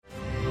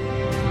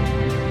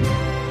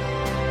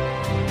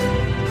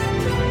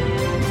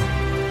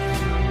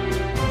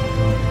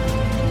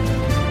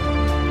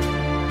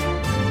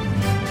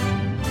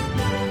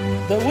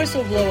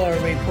Whistleblower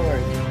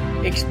Report,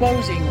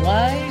 exposing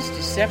lies,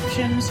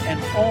 deceptions, and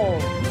all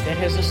that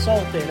has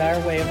assaulted our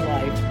way of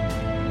life.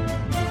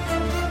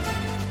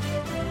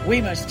 We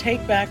must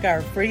take back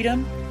our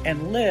freedom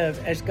and live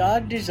as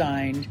God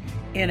designed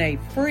in a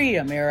free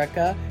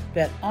America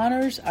that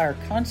honors our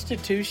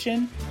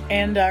Constitution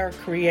and our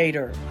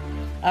Creator.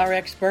 Our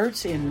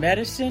experts in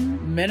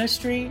medicine,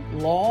 ministry,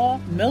 law,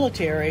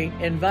 military,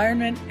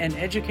 environment, and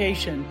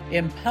education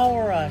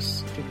empower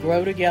us to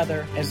grow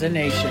together as a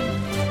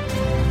nation.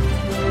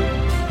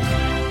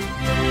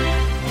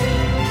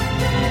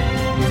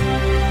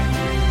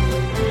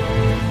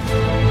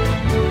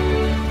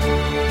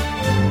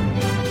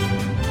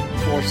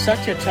 For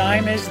such a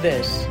time as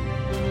this,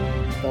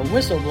 the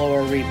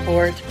Whistleblower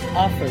Report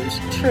offers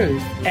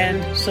truth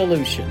and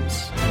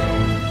solutions.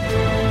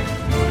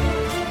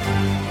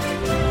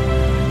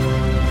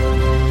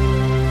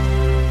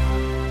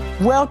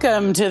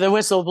 Welcome to the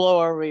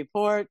Whistleblower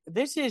Report.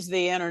 This is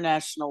the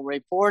International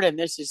Report, and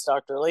this is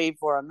Dr. Lee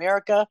for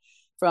America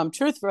from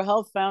Truth for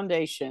Health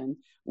Foundation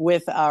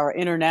with our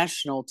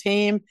international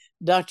team,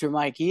 Dr.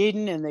 Mike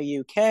Yeadon in the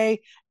UK,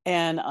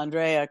 and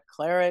Andrea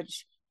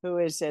Klaric, who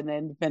is an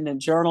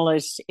independent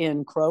journalist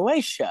in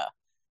Croatia.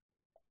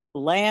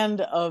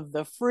 Land of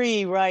the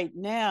free right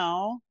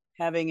now,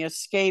 having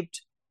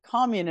escaped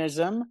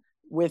communism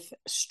with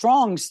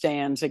strong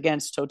stands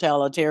against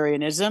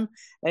totalitarianism.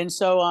 And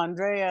so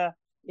Andrea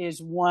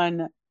is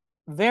one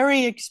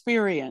very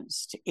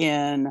experienced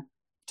in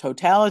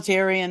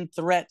totalitarian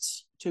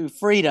threats to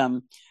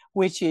freedom,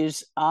 which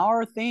is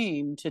our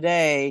theme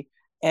today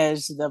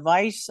as the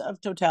vice of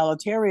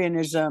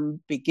totalitarianism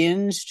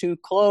begins to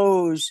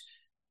close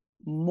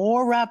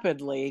more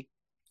rapidly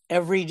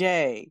every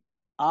day.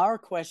 Our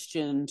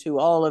question to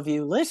all of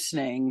you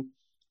listening,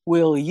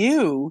 will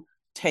you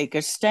take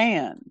a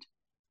stand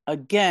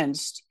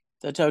against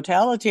the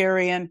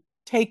totalitarian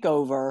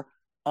takeover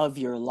of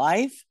your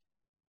life,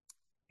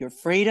 your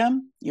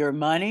freedom, your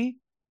money,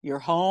 your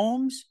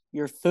homes,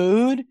 your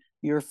food,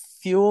 your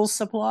fuel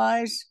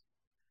supplies?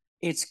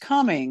 It's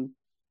coming.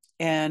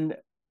 And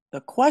the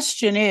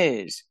question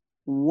is,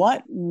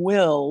 what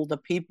will the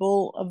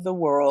people of the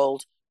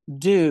world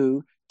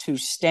do to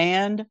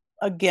stand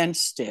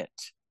against it?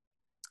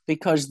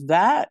 Because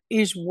that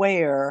is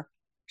where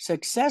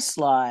success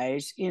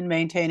lies in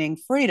maintaining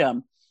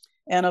freedom.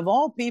 And of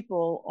all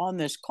people on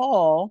this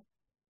call,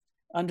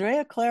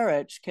 Andrea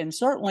Klaric can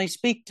certainly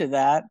speak to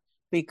that,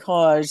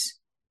 because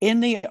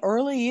in the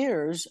early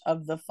years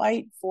of the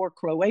fight for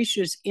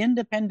Croatia's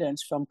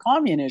independence from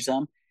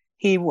communism,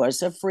 he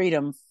was a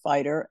freedom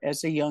fighter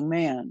as a young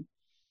man,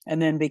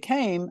 and then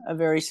became a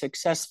very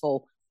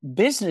successful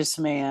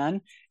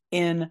businessman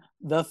in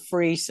the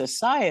free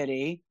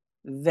society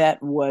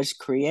that was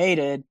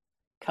created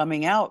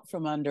coming out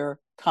from under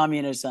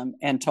communism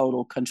and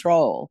total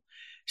control.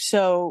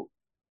 So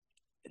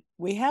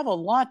we have a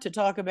lot to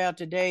talk about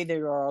today.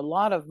 There are a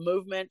lot of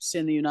movements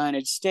in the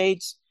United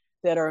States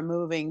that are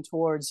moving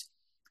towards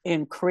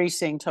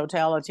increasing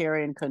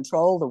totalitarian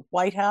control. The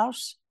White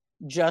House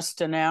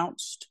just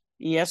announced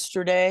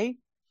yesterday,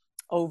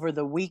 over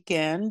the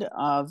weekend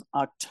of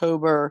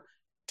October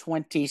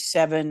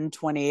 27,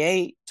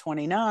 28,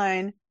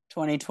 29,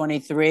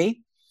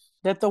 2023,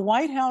 that the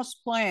White House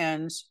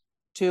plans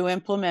to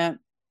implement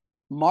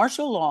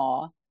martial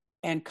law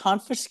and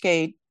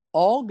confiscate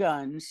all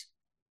guns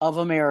of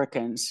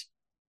Americans.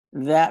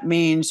 That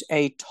means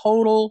a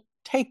total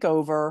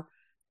takeover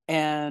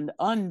and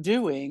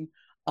undoing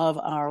of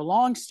our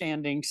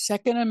longstanding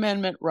Second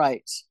Amendment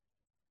rights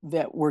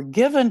that were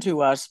given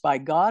to us by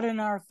God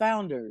and our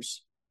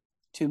founders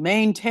to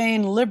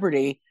maintain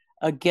liberty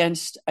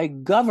against a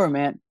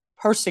government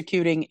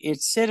persecuting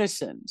its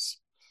citizens.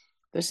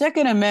 The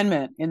Second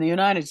Amendment in the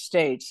United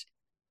States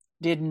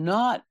did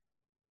not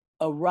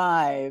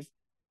arrive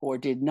or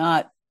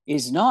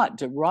is not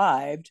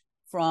derived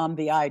from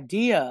the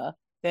idea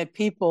that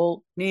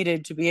people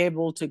needed to be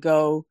able to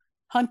go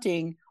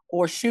hunting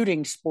or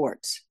shooting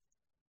sports.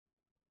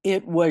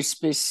 It was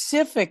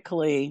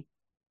specifically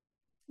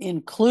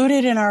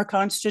included in our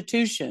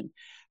Constitution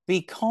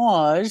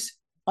because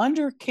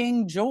under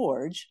King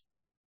George,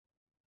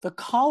 the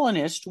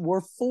colonists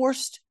were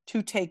forced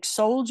to take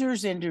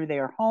soldiers into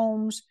their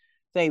homes.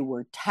 They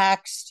were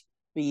taxed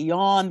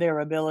beyond their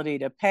ability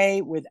to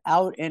pay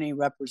without any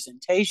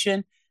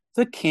representation.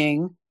 The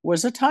king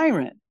was a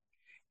tyrant,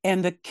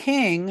 and the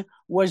king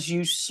was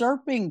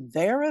usurping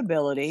their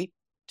ability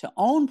to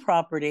own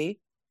property,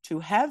 to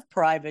have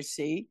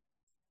privacy,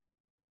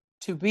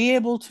 to be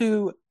able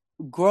to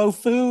grow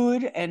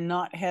food and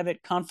not have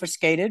it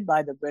confiscated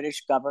by the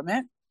British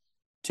government,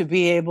 to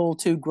be able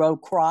to grow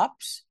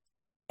crops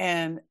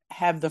and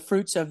have the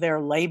fruits of their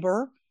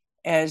labor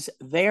as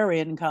their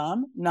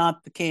income,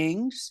 not the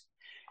king's.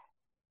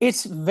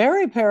 It's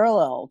very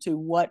parallel to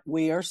what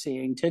we are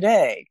seeing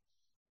today.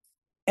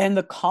 And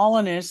the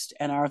colonists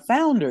and our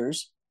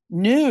founders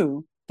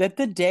knew that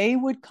the day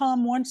would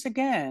come once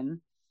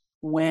again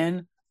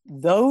when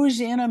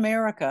those in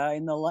America,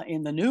 in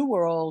the New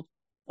World,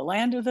 the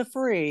land of the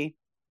free,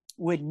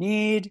 would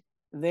need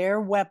their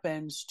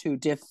weapons to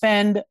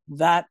defend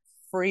that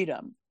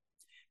freedom.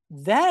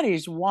 That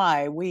is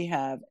why we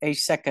have a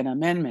Second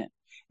Amendment,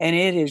 and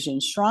it is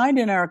enshrined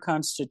in our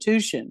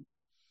Constitution.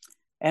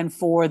 And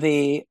for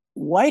the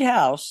White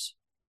House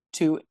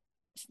to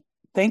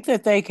think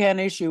that they can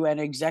issue an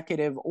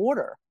executive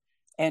order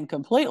and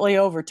completely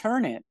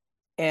overturn it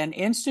and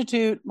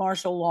institute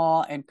martial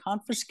law and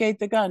confiscate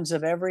the guns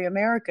of every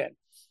American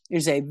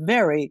is a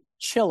very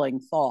chilling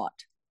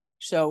thought.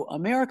 So,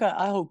 America,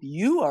 I hope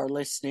you are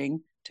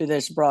listening to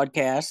this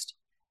broadcast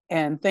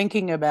and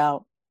thinking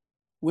about,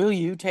 will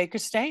you take a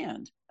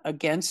stand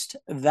against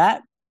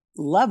that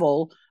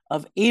level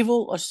of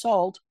evil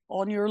assault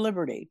on your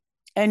liberty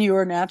and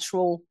your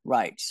natural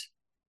rights?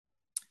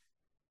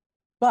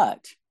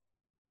 But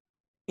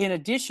in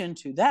addition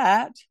to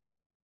that,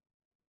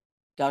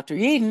 Dr.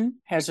 Eden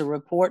has a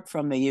report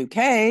from the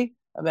UK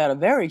about a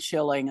very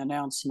chilling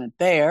announcement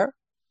there.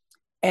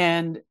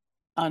 And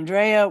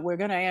Andrea, we're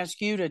going to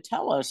ask you to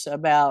tell us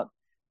about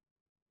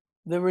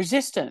the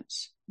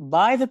resistance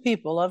by the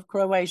people of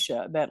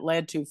Croatia that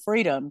led to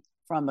freedom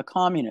from the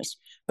communists.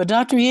 But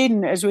Dr.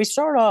 Eden, as we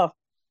start off,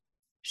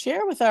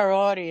 share with our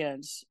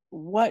audience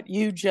what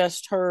you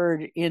just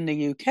heard in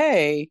the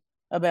UK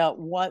about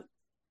what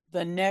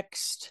the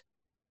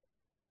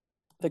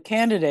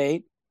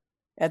candidate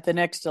at the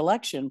next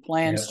election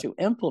plans to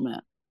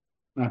implement.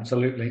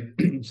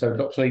 Absolutely. So,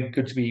 Dr. Lee,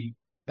 good to be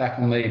back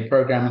on the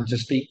program and to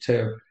speak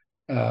to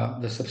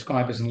the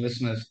subscribers and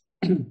listeners.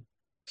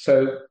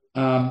 So,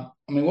 I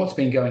mean, what's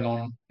been going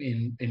on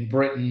in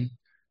Britain,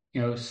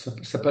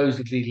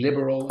 supposedly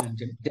liberal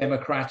and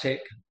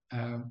democratic,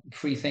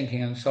 free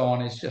thinking and so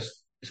on,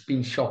 it's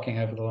been shocking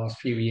over the last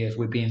few years.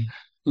 We've been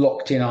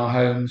locked in our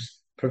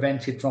homes,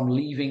 prevented from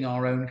leaving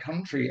our own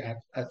country.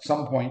 At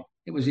some point,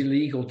 it was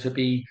illegal to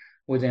be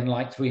within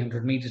like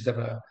 300 meters of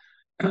a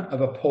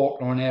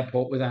port or an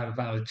airport without a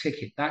valid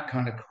ticket, that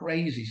kind of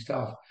crazy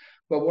stuff.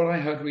 But what I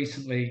heard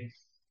recently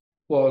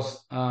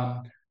was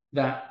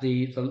that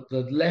the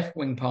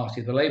left-wing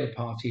party, the Labour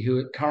Party,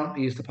 who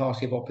currently is the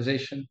party of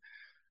opposition,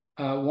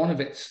 one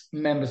of its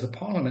members of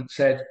parliament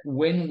said,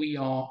 when we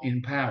are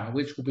in power,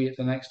 which will be at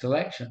the next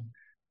election,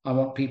 I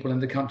want people in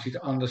the country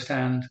to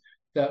understand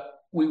that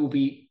we will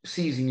be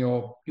seizing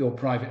your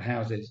private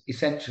houses.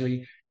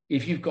 Essentially,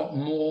 if you've got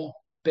more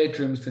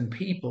bedrooms than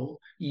people,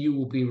 you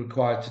will be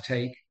required to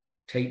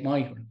take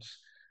migrants.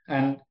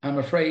 And I'm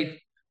afraid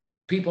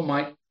people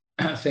might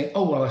think,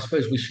 oh, well, I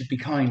suppose we should be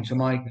kind to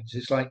migrants.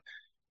 It's like,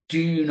 do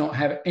you not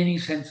have any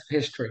sense of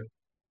history?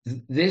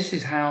 This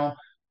is how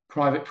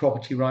private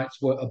property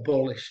rights were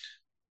abolished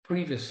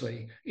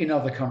previously in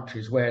other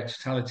countries where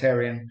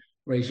totalitarian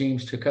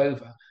regimes took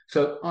over.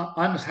 So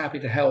I'm as happy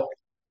to help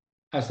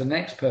as the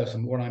next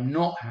person. What I'm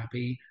not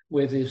happy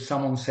with is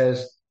someone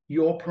says,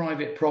 your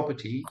private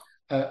property,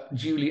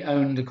 duly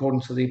owned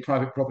according to the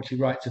private property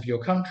rights of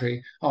your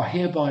country, are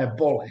hereby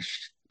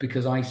abolished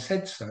because I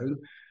said so.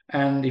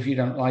 And if you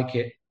don't like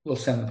it, we'll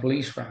send the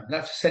police round.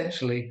 That's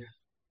essentially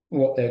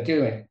what they're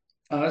doing.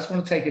 And I just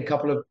want to take a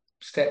couple of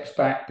steps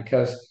back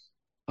because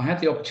I had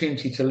the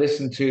opportunity to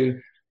listen to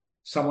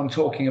someone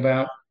talking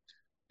about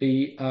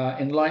the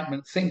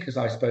Enlightenment thinkers,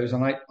 I suppose,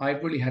 and I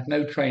really had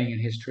no training in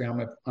history.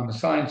 I'm a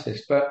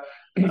scientist, but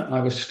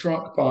I was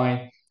struck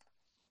by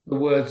the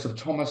words of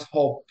Thomas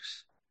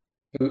Hobbes,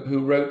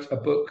 who wrote a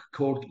book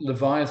called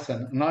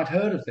Leviathan, and I'd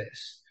heard of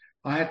this.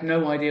 I had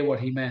no idea what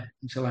he meant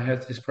until I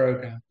heard this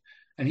program,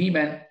 and he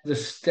meant the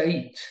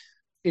state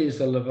is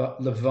the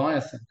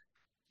Leviathan.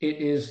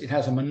 It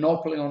has a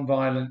monopoly on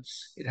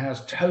violence. It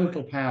has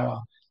total power.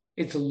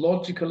 It's a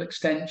logical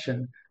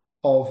extension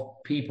of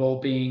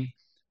people being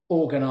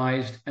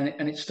organized,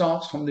 and it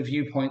starts from the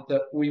viewpoint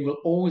that we will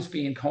always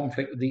be in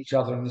conflict with each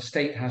other, and the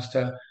state has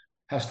to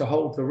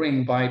hold the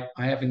ring by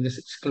having this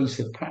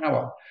exclusive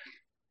power.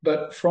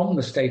 But from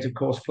the state, of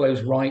course,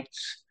 flows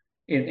rights.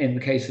 In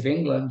the case of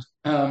England,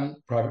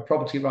 private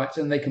property rights,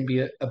 and they can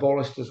be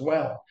abolished as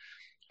well.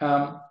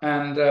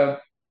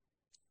 It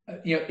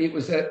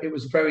was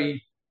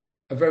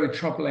a very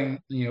troubling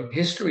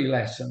history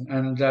lesson,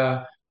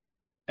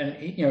 and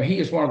he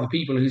is one of the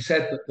people who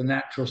said that the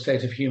natural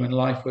state of human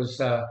life was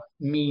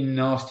mean,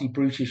 nasty,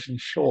 brutish, and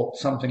short,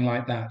 something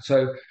like that.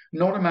 So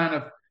not a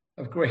man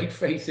of great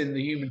faith in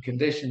the human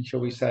condition,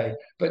 shall we say?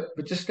 But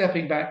just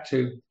stepping back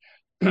to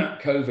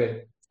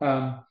COVID,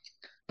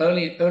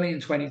 early in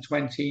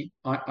 2020,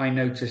 I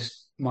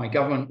noticed my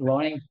government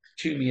lying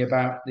to me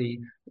about the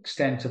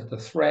extent of the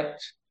threat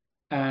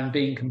and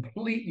being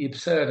completely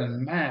absurd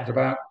and mad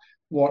about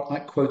what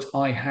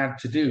I had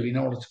to do in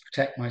order to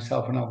protect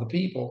myself and other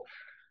people.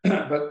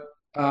 But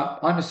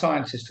I'm a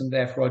scientist, and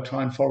therefore I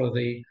try and follow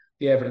the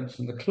evidence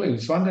and the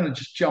clues. So I'm going to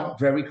just jump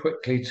very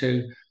quickly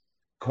to,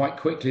 quite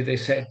quickly, they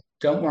said,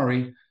 don't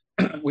worry,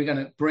 we're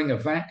going to bring a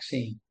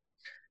vaccine.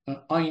 And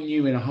I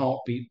knew in a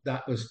heartbeat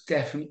that was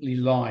definitely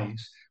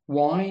lies.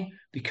 Why?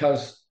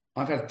 Because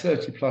I've had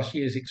 30 plus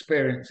years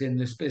experience in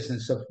this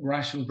business of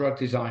rational drug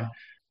design.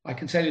 I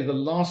can tell you the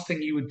last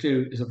thing you would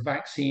do is a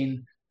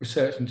vaccine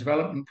research and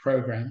development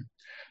program,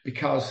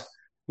 because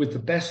with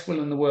the best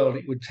will in the world,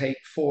 it would take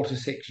 4 to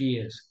 6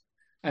 years.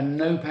 And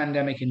no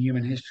pandemic in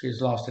human history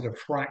has lasted a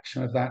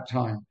fraction of that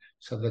time.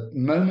 So the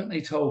moment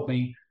they told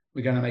me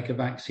we're going to make a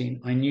vaccine,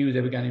 I knew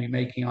they were going to be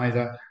making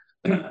either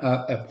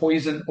a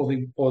poison,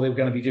 or they were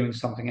going to be doing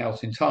something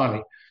else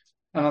entirely.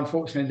 And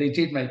unfortunately, they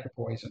did make the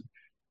poison.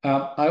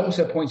 I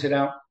also pointed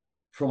out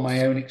from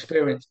my own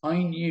experience, I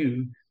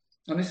knew,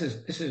 and this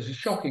is a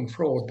shocking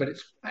fraud, but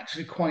it's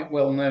actually quite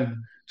well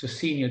known to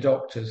senior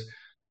doctors.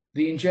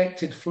 The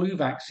injected flu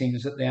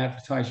vaccines that they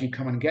advertise you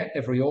come and get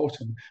every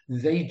autumn,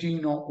 they do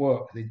not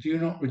work. They do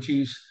not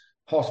reduce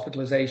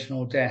hospitalization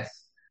or death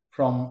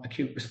from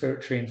acute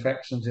respiratory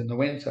infections in the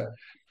winter.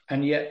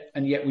 And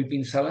yet we've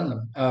been selling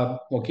them,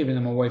 or giving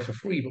them away for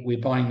free, but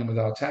we're buying them with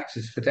our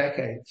taxes for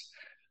decades.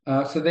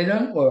 So they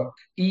don't work.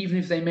 Even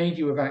if they made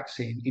you a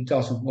vaccine, it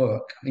doesn't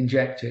work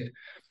injected.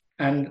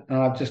 And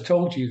I've just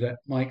told you that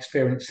my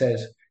experience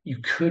says you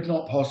could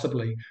not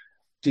possibly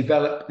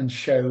develop and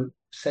show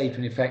safe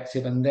and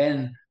effective and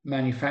then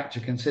manufacture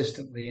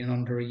consistently in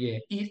under a year.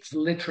 It's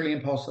literally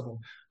impossible.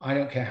 I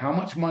don't care how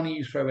much money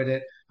you throw at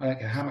it. I don't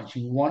care how much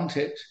you want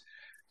it.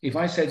 If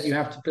I said you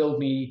have to build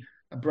me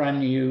a brand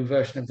new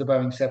version of the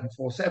Boeing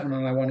 747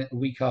 and I want it the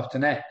week after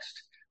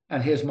next,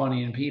 and here's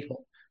money and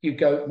people, you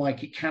go,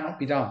 Mike, it cannot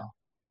be done.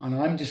 And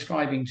I'm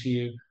describing to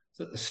you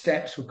that the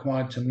steps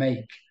required to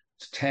make,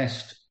 to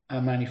test,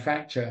 and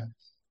manufacture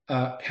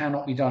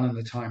cannot be done in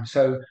the time.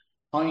 So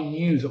I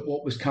knew that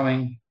what was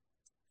coming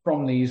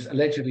from these,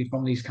 allegedly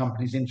from these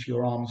companies into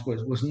your arms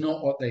was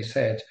not what they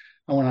said.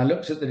 And when I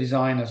looked at the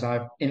design, as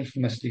I've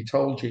infamously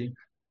told you,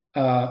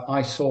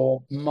 I saw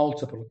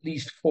multiple, at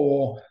least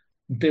 4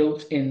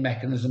 built-in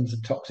mechanisms of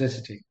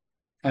toxicity.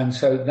 And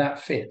so that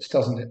fits,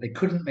 doesn't it? They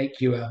couldn't make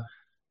you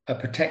a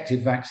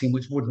protective vaccine,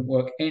 which wouldn't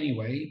work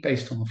anyway,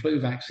 based on the flu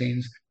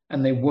vaccines.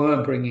 And they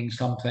were bringing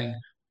something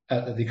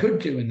that they could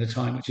do in the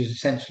time, which is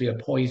essentially a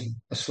poison,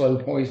 a slow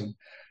poison.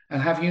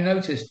 And have you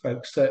noticed,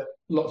 folks, that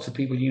lots of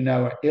people you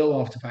know are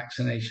ill after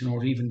vaccination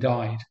or even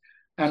died?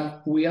 And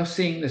we are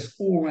seeing this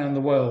all around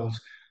the world.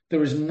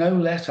 There is no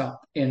let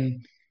up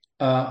in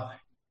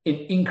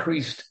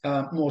increased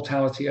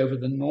mortality over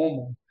the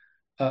normal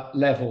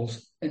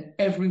levels in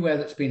everywhere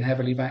that's been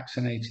heavily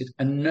vaccinated,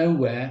 and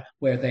nowhere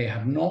where they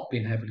have not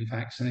been heavily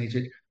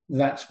vaccinated.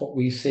 That's what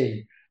we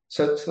see.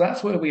 So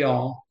that's where we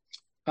are.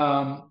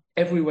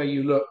 Everywhere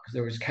you look,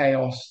 there is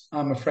chaos.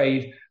 I'm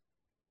afraid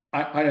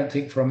I don't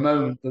think for a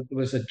moment that there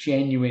was a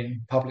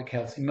genuine public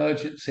health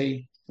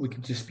emergency. We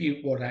can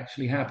dispute what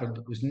actually happened.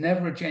 There was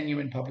never a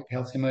genuine public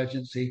health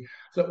emergency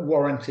that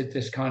warranted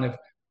this kind of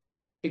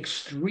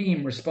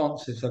extreme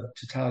responses of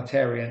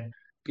totalitarian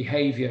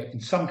behavior. In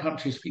some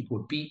countries, people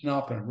were beaten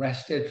up and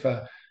arrested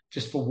for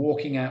just for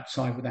walking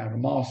outside without a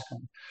mask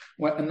on.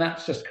 Well, and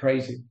that's just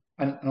crazy.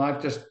 And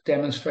I've just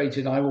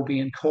demonstrated I will be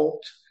in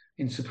court,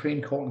 in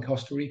Supreme Court in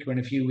Costa Rica in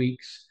a few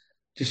weeks,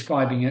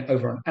 describing it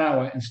over an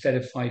hour instead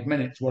of 5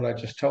 minutes, what I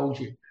just told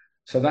you.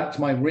 So that's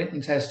my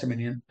written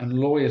testimony, and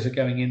lawyers are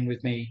going in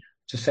with me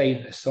to say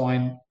this. So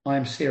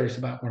I'm serious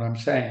about what I'm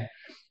saying.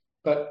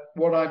 But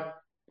what I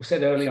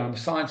said earlier, I'm a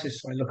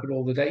scientist, so I look at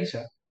all the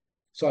data.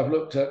 So I've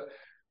looked at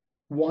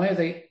why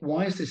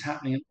is this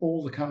happening in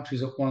all the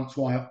countries at once?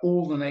 Why are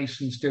all the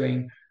nations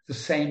doing the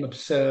same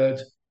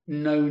absurd,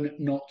 known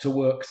not to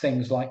work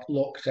things like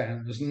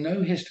lockdown? There's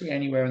no history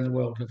anywhere in the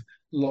world of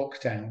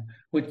lockdown,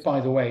 which, by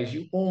the way, as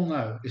you all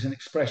know, is an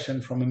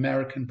expression from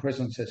American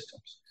prison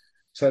systems.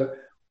 So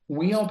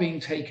we are being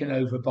taken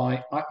over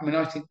by,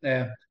 I think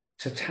they're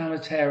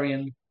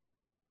totalitarian.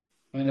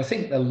 I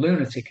think they're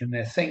lunatic in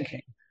their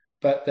thinking,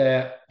 but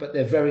they're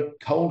very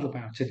cold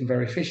about it and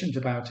very efficient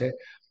about it.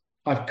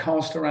 I've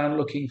cast around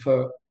looking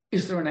for,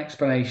 is there an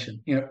explanation?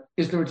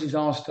 Is there a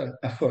disaster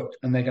afoot?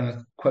 And they're going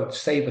to, quote,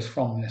 save us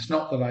from this.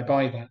 Not that I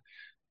buy that,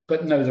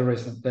 but no, there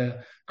isn't.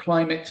 The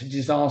climate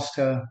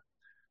disaster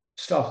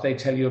stuff they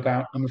tell you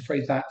about, I'm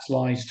afraid that's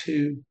lies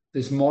too.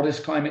 There's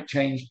modest climate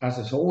change, as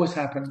has always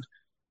happened,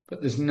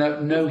 but there's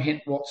no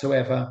hint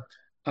whatsoever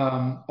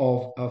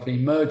of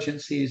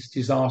emergencies,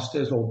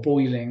 disasters, or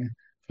boiling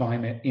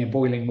climate,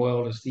 boiling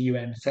world, as the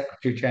UN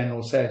Secretary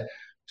General said.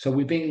 So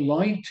we're being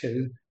lied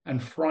to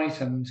and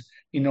frightened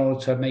in order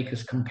to make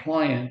us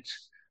compliant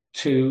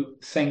to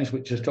things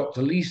which, as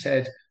Dr. Lee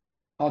said,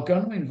 are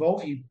going to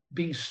involve you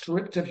being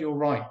stripped of your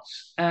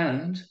rights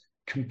and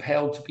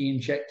compelled to be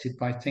injected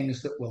by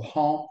things that will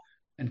harm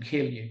and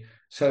kill you.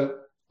 So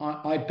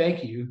I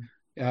beg you,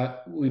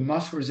 we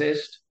must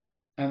resist.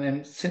 And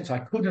then, since I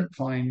couldn't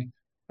find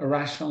a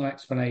rational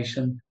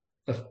explanation,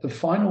 the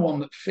final one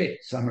that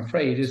fits, I'm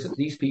afraid, is that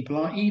these people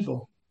are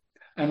evil.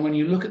 And when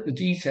you look at the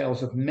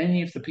details of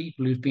many of the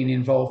people who've been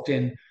involved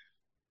in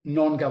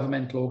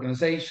non-governmental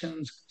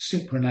organizations,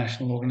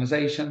 supranational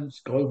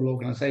organizations, global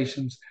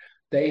organizations,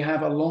 they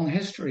have a long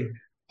history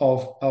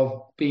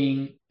of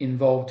being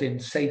involved in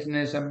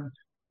Satanism,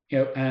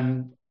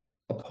 and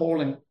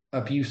appalling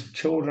abuse of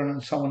children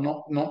and so on.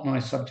 Not my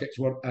subject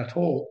at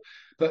all.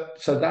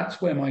 But so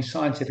that's where my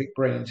scientific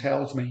brain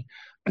tells me.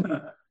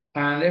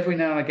 And every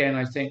now and again,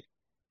 I think,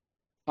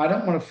 I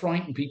don't want to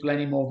frighten people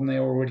any more than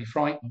they're already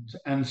frightened.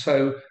 And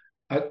so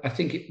I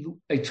think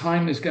a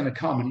time is going to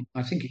come, and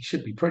I think it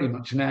should be pretty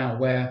much now,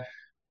 where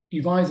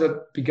you've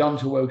either begun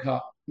to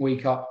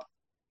wake up,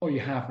 or you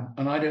haven't.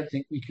 And I don't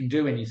think we can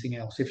do anything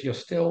else. If you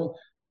still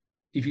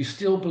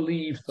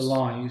believe the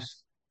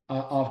lies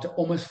after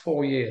almost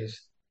 4 years,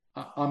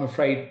 I'm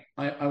afraid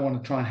I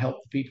want to try and help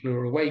the people who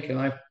are awake.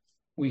 And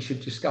we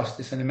should discuss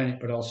this in a minute,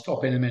 but I'll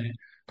stop in a minute.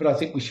 But I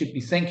think we should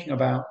be thinking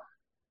about,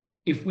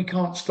 if we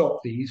can't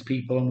stop these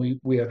people, and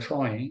we are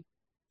trying,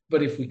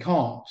 but if we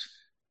can't,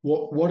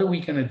 what are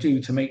we going to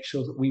do to make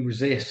sure that we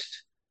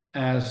resist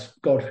as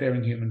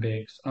God-fearing human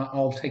beings?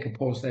 I'll take a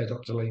pause there,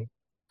 Dr. Lee.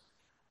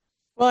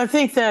 Well, I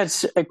think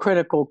that's a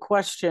critical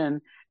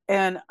question.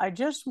 And I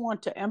just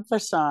want to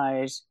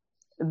emphasize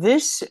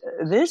this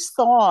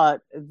thought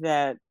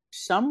that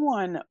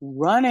someone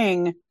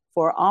running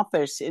for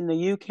office in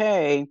the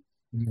UK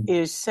Mm.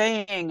 is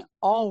saying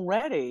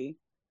already,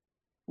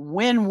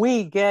 when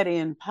we get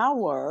in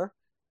power,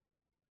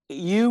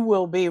 you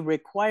will be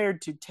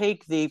required to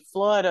take the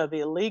flood of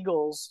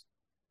illegals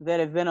that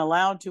have been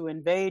allowed to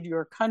invade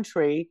your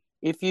country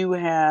if you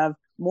have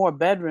more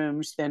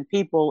bedrooms than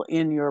people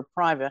in your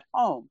private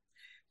home.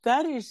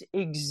 That is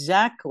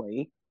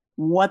exactly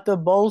what the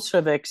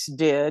Bolsheviks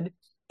did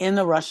in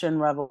the Russian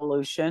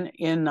Revolution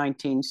in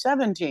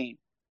 1917.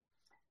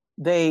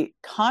 They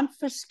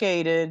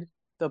confiscated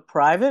the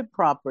private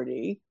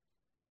property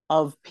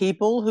of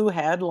people who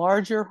had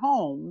larger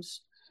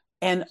homes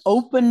and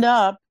opened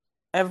up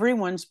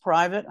everyone's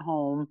private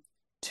home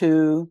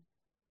to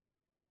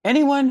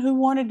anyone who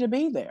wanted to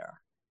be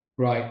there.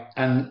 Right.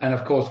 And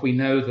of course we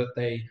know that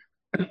they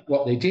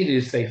what they did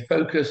is they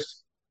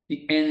focused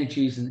the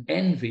energies and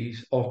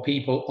envies of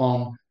people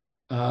on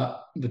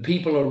the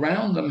people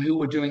around them who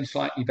were doing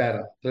slightly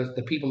better.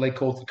 The people they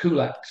called the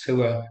kulaks, who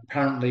were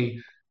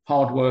apparently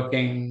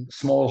hardworking,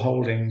 small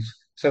holdings,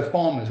 so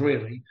farmers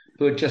really,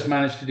 who had just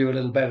managed to do a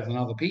little better than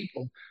other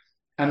people.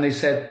 And they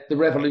said the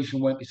revolution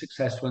won't be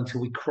successful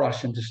until we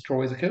crush and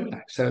destroy the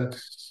kulaks. So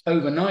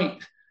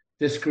overnight,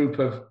 this group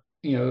of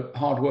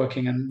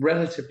hardworking and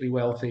relatively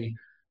wealthy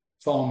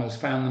farmers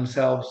found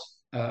themselves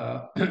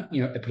a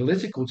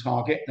political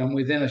target, and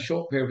within a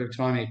short period of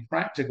time, a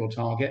practical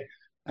target.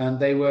 And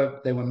they were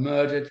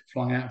murdered,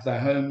 flung out of their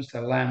homes,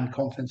 their land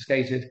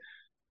confiscated.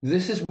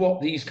 This is what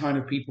these kind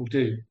of people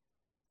do.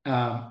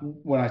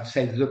 When I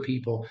say the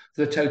people,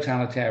 the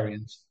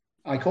totalitarians,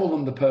 I call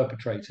them the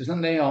perpetrators,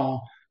 and they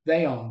are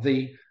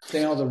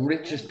the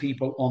richest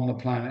people on the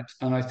planet,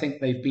 and I think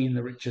they've been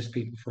the richest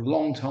people for a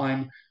long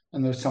time.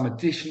 And there's some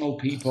additional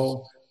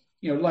people,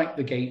 like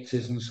the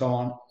Gateses and so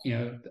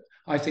on.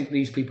 I think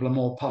these people are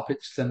more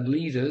puppets than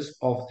leaders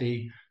of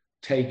the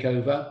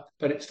takeover,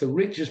 but it's the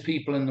richest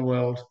people in the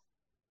world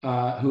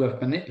who have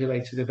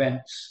manipulated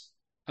events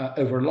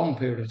over a long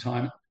period of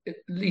time, at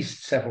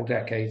least several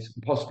decades,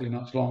 possibly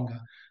much longer,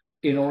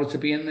 in order to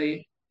be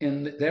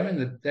they're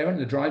in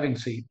the driving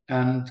seat.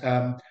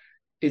 And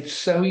it's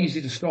so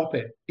easy to stop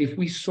it. If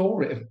we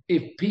saw it,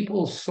 if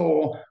people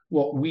saw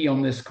what we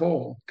on this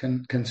call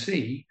can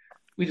see,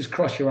 we just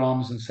cross your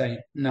arms and say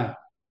no.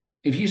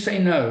 If you say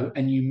no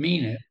and you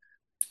mean it,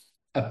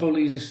 a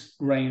bully's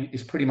reign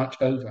is pretty much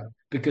over,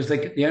 because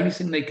the only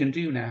thing they can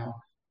do now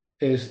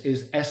is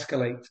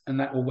escalate, and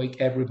that will wake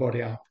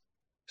everybody up.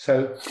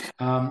 So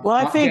Well,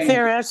 I think again,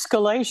 their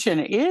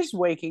escalation is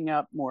waking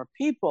up more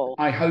people.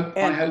 I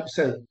And hope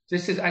so.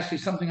 This is actually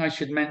something I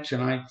should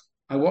mention.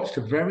 I watched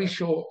a very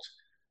short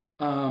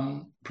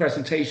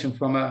presentation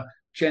from a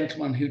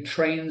gentleman who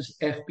trains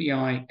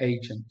FBI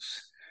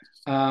agents.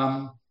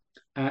 Um,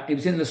 it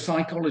was in the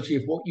psychology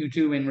of what you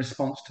do in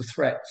response to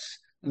threats.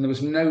 And there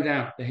was no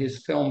doubt that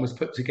his film was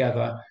put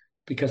together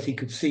because he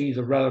could see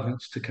the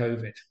relevance to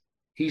COVID.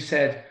 He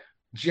said,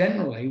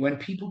 generally, when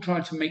people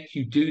try to make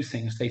you do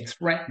things, they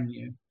threaten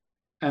you.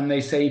 And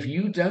they say, if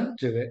you don't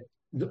do it,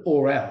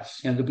 or else,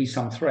 there'll be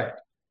some threat.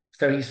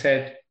 So he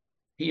said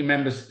he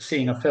remembers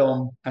seeing a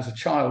film as a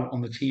child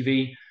on the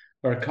TV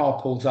where a car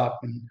pulls up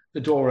and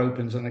the door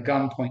opens and a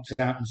gun points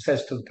out and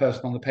says to the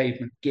person on the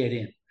pavement, get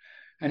in.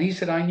 And he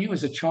said, I knew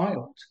as a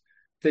child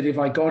that if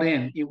I got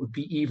in, it would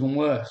be even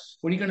worse.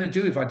 What are you going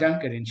to do if I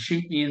don't get in?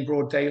 Shoot me in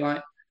broad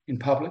daylight in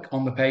public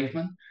on the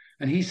pavement?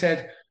 And he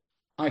said,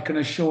 I can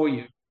assure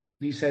you,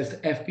 he says the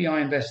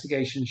FBI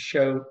investigations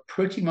show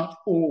pretty much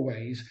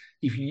always,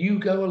 if you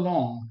go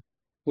along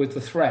with the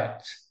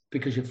threat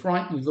because you're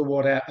frightened of the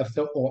what of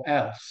the or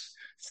else,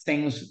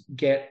 things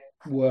get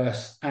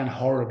worse, and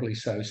horribly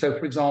so. So,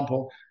 for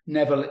example,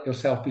 never let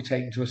yourself be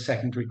taken to a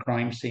secondary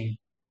crime scene,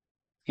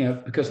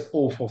 because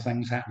awful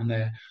things happen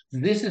there.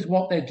 This is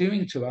what they're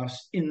doing to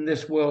us in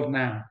this world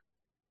now.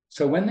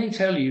 So when they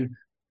tell you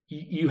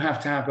you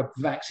have to have a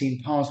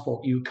vaccine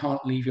passport, you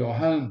can't leave your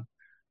home,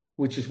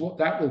 which is what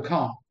that will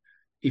come.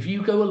 If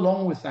you go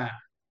along with that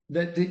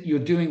you're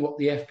doing what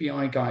the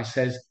FBI guy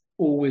says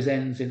always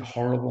ends in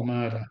horrible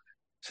murder.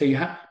 So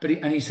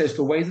and he says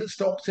the way that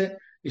stops it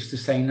is to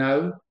say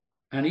no,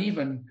 and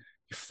even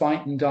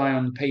fight and die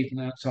on the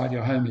pavement outside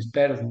your home is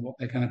better than what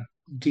they're going to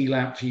deal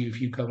out to you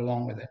if you go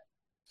along with it.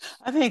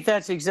 I think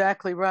that's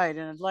exactly right.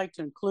 And I'd like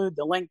to include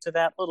the link to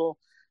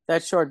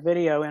that short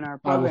video in our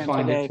I will program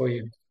find it today. for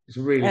you. It's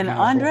really And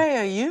powerful.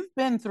 Andrea, you've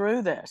been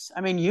through this.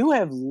 I mean, you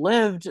have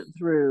lived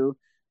through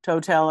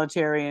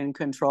totalitarian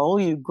control.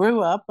 You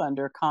grew up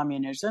under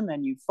communism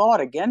and you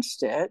fought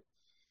against it.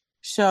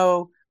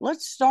 So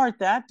let's start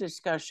that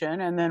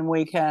discussion and then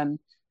we can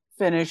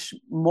finish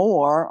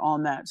more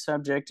on that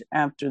subject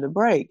after the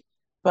break.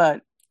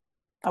 But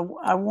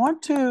I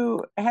want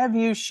to have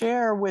you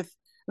share I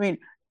mean,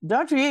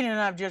 Dr. Eden and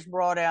I have just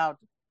brought out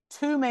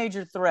two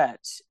major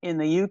threats in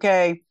the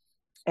UK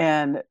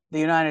and the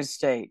United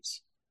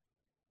States.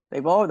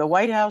 The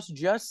White House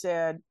just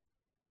said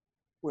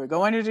we're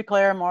going to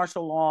declare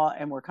martial law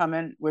and we're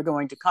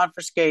going to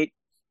confiscate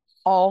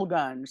all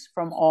guns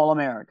from all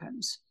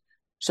Americans.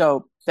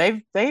 So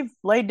they've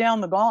laid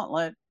down the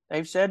gauntlet.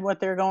 They've said what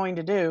they're going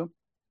to do,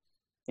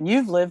 and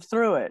you've lived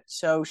through it.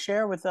 So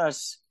share with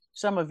us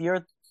some of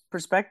your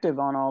perspective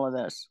on all of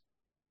this.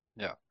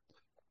 Yeah.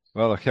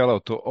 Well, hello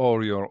to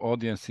all your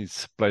audience.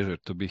 It's a pleasure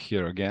to be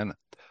here again.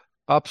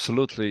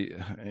 Absolutely,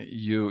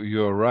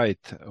 you're right.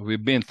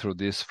 We've been through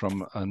this from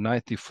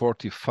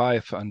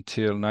 1945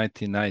 until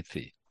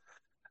 1990.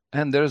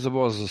 And there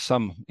was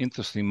some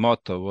interesting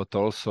motto, what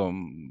also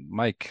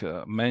Mike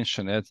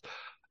mentioned it.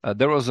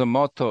 There was a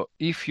motto,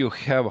 if you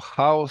have a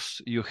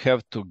house, you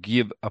have to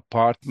give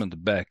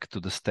apartment back to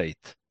the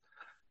state.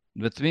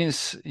 That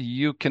means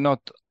you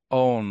cannot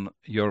own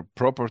your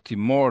property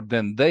more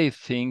than they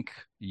think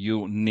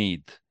you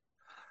need.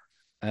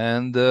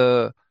 And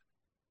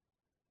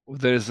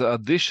there's an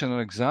additional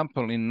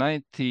example. In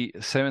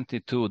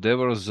 1972, there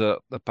was a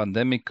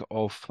pandemic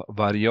of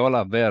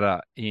variola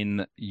vera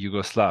in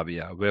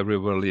Yugoslavia, where we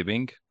were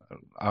living.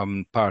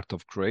 I'm part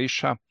of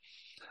Croatia.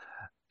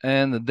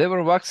 And they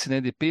were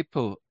vaccinated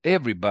people,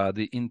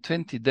 everybody, in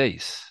 20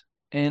 days.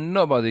 And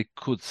nobody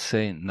could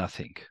say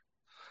nothing.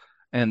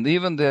 And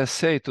even they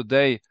say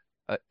today,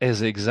 as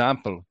an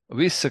example,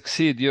 we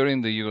succeed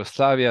during the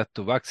Yugoslavia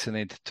to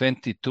vaccinate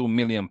 22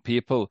 million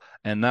people,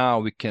 and now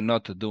we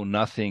cannot do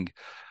nothing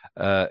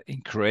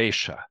in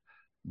Croatia.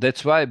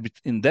 That's why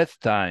in that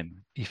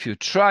time, if you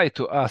try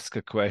to ask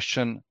a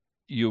question,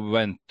 you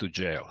went to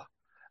jail.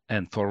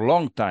 And for a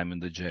long time in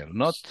the jail,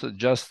 not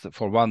just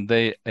for one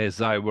day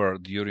as I were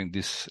during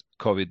this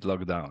COVID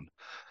lockdown.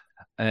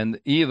 And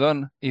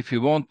even if you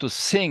want to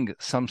sing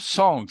some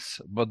songs,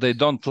 but they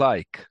don't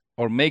like,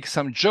 or make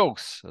some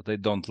jokes they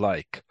don't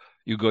like,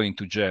 you go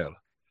into jail.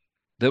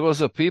 There was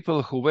a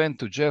people who went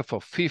to jail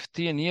for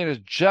 15 years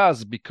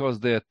just because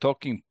they are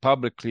talking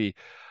publicly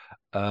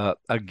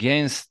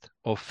against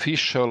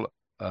official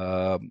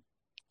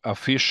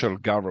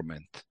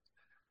government.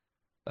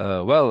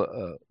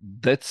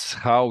 That's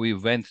how we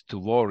went to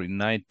war in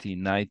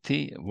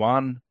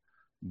 1991,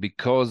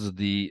 because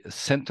the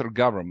central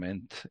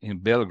government in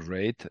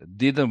Belgrade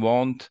didn't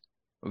want.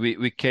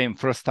 We came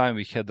first time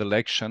we had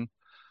election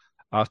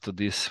after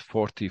this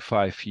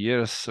 45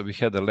 years. We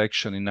had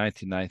election in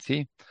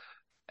 1990,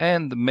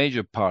 and the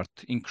major part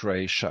in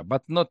Croatia,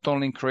 but not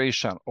only in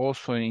Croatia,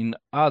 also in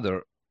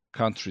other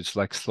countries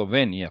like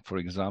Slovenia, for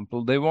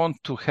example. They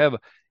want to have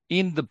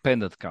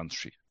independent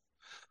country.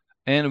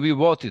 And we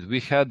voted. We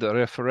had a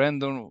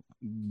referendum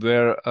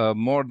where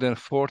more than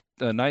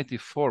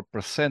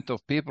 94%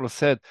 of people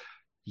said,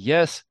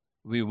 yes,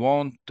 we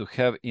want to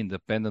have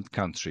independent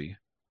country.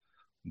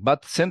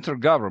 But central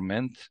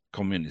government,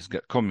 communist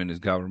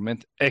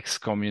government,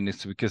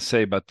 ex-communists, we can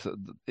say, but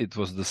it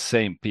was the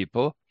same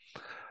people.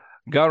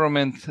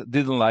 Government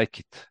didn't like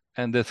it,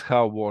 and that's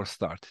how war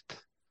started.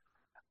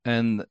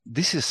 And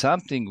this is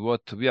something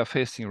what we are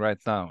facing right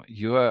now.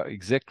 You are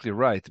exactly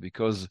right,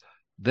 because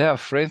they are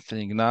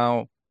threatening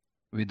now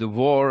with the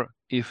war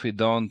if we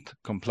don't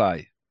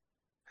comply.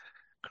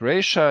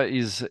 Croatia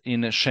is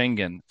in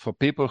Schengen. For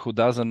people who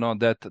doesn't know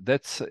that,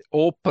 that's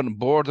open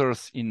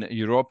borders in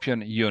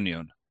European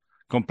Union,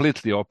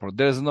 completely open.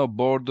 There's no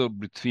border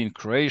between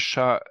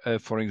Croatia,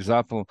 for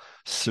example,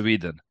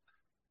 Sweden.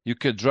 You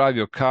can drive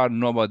your car,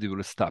 nobody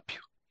will stop you.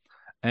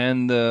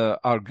 And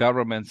our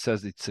government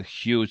says it's a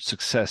huge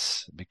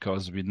success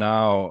because we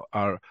now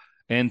are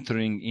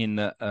entering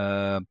in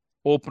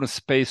open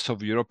space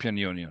of European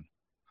Union.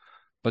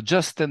 But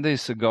just 10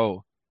 days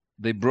ago,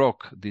 they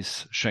broke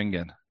this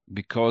Schengen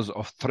because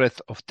of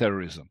threat of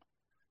terrorism.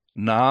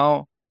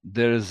 Now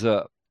there is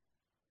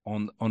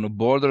on the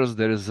borders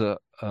there is a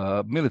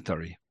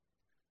military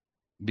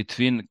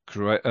between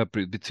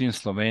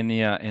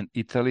Slovenia and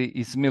Italy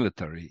is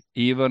military.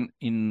 Even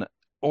in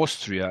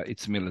Austria,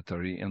 it's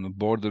military and the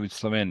border with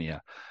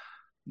Slovenia.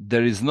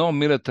 There is no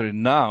military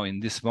now in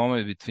this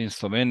moment between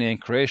Slovenia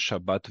and Croatia,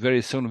 but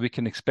very soon we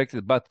can expect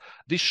it. But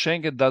this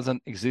Schengen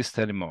doesn't exist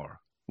anymore.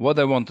 What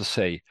I want to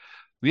say,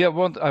 I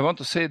want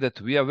to say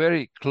that we are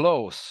very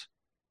close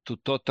to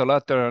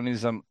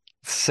totalitarianism,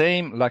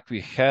 same like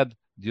we had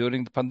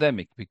during the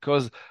pandemic,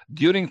 because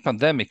during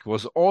pandemic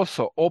was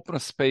also open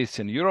space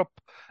in Europe,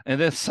 and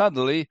then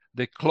suddenly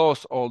they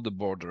closed all the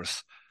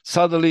borders.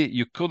 Suddenly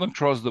you couldn't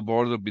cross the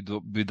border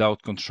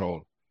without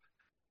control.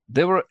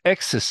 they were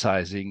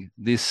exercising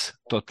this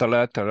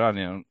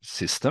totalitarian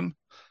system.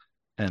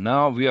 And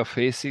now we are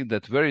facing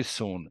that very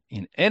soon.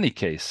 In any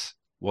case,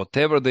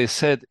 whatever they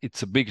said,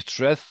 it's a big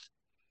threat.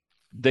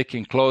 They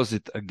can close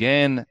it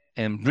again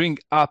and bring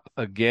up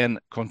again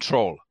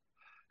control.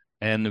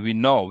 And we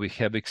know, we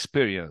have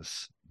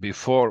experience.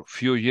 Before a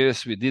few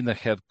years, we didn't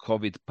have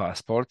COVID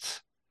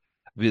passports.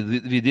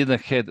 We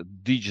didn't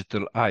have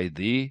digital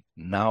ID.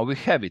 Now we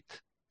have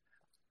it.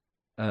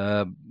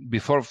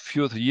 Before a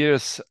few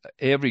years,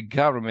 every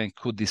government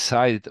could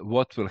decide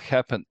what will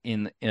happen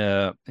in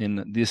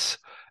these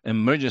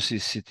emergency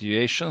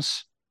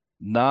situations.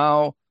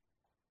 Now,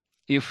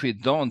 if we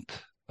don't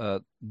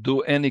do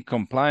any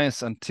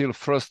compliance until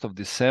 1st of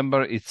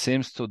December, it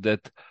seems to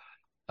that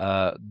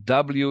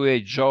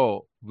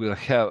WHO will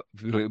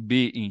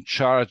be in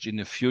charge in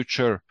the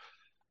future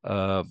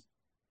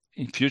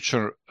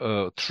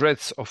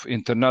threats of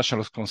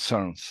international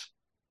concerns.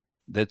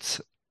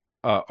 That's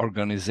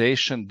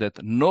organization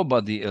that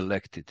nobody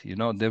elected. You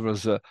know,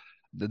 there's a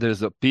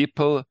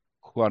people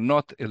who are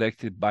not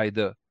elected by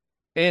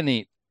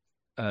any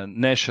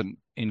nation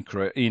in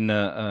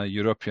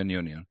European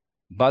Union,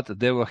 but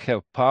they will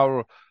have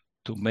power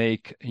to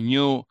make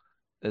new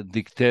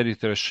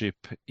dictatorship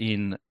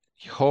in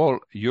whole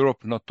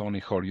Europe, not only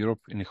whole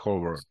Europe, in the whole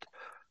world.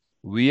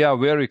 We are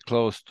very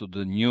close to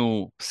the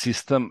new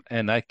system,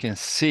 and I can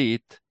see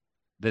it.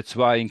 That's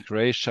why in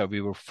Croatia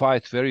we will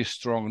fight very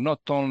strong,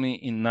 not only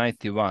in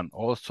 91,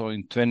 also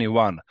in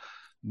 21,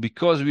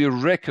 because we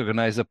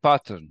recognize a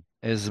pattern.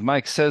 As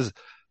Mike says,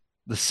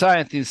 the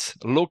scientists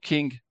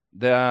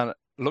they are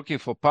looking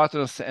for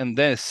patterns and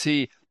then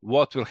see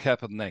what will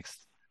happen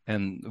next.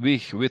 And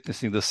we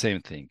witnessing the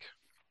same thing.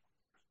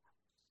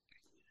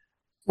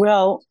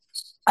 Well,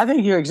 I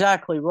think you're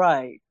exactly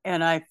right.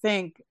 And I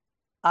think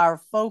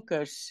our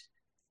focus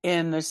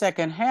in the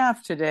second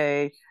half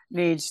today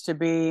needs to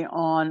be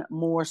on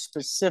more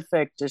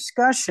specific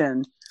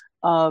discussion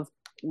of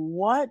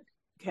what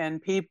can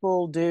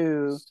people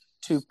do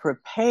to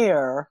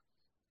prepare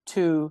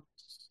to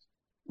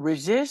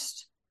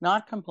resist,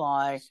 not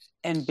comply,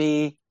 and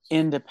be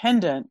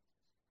independent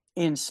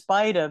in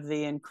spite of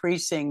the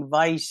increasing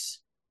vice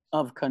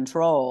of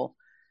control.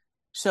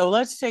 So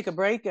let's take a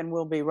break, and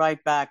we'll be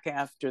right back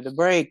after the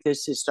break.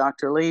 This is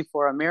Dr. Lee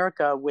for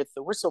America with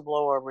the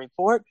Whistleblower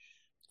Report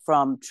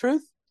from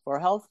Truth for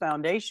Health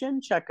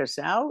Foundation. Check us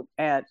out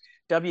at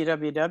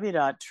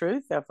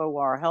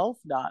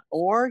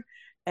www.truthforhealth.org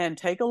and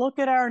take a look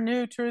at our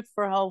new Truth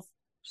for Health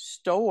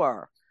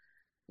store.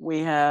 We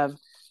have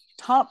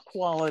top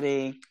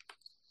quality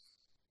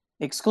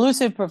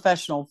exclusive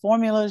professional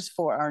formulas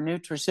for our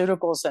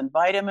nutraceuticals and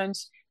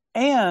vitamins,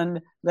 and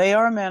they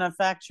are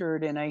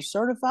manufactured in a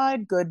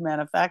certified good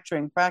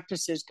manufacturing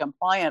practices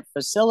compliant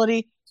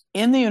facility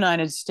in the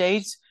United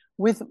States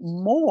with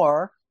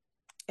more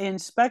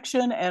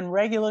inspection and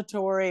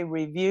regulatory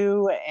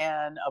review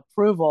and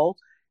approval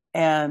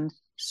and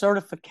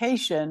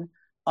certification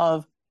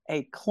of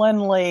the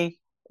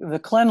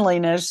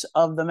cleanliness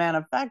of the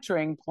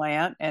manufacturing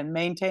plant and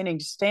maintaining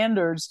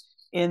standards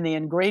in the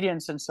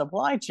ingredients and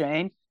supply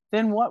chain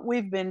than what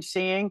we've been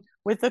seeing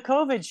with the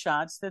COVID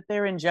shots that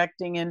they're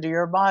injecting into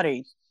your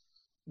body.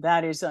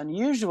 That is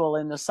unusual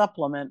in the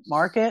supplement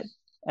market,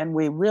 and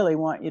we really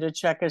want you to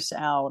check us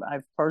out.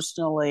 I've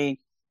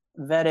personally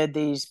vetted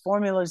these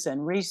formulas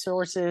and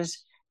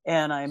resources,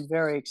 and I'm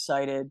very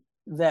excited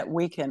that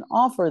we can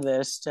offer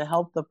this to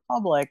help the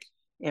public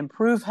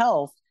improve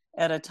health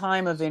at a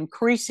time of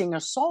increasing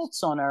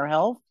assaults on our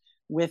health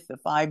with the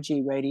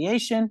 5G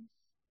radiation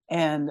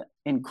and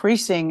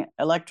increasing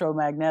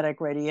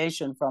electromagnetic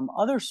radiation from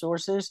other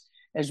sources,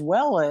 as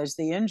well as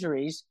the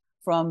injuries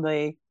from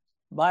the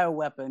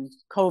bioweapon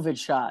COVID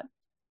shot.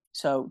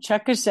 So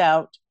check us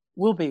out.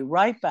 We'll be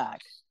right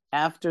back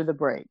after the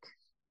break.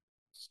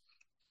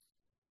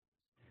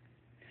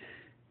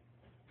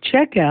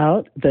 Check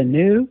out the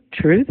new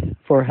Truth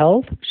for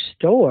Health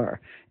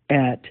store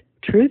at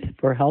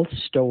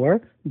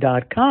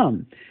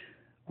truthforhealthstore.com.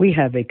 We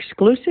have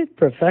exclusive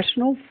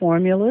professional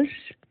formulas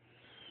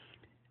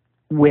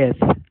with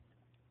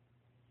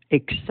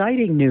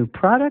exciting new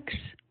products,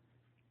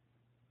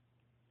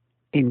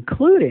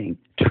 including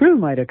True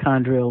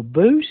Mitochondrial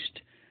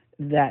Boost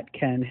that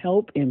can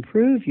help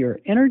improve your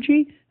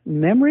energy,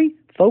 memory,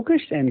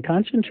 focus, and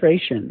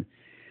concentration.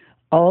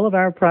 All of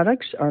our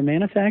products are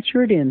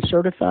manufactured in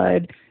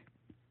certified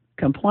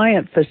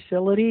compliant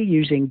facility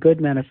using good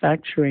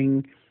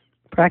manufacturing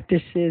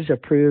practices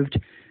approved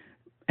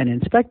and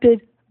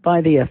inspected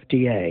by the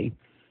FDA.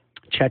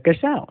 Check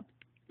us out,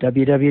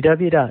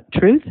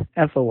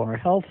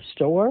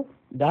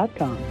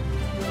 www.truthforhealthstore.com.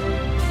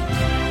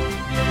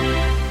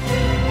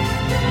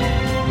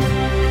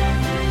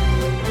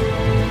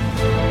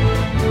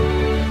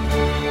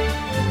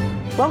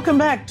 Welcome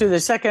back to the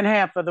second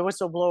half of the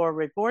Whistleblower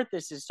Report.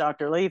 This is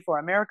Dr. Lee for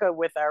America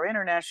with our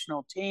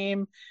international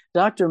team,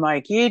 Dr.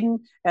 Mike Eden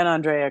and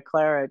Andrea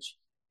Claridge,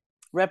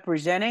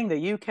 representing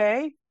the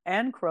UK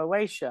and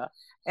Croatia.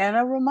 And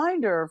a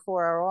reminder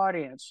for our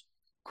audience,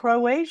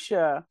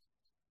 Croatia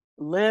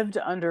lived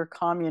under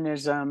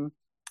communism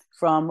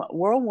from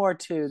World War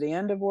II, the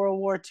end of World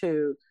War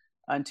II,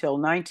 until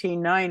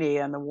 1990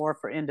 and the War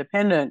for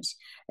Independence.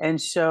 And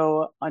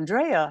so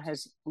Andrea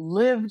has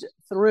lived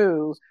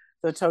through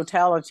the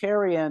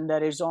totalitarian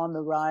that is on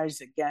the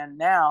rise again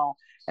now,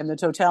 and the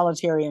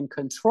totalitarian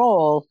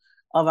control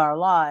of our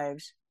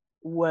lives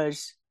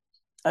was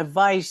a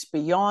vice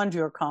beyond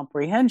your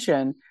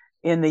comprehension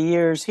in the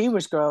years he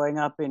was growing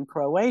up in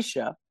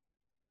Croatia.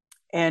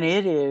 And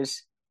it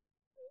is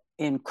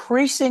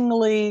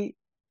increasingly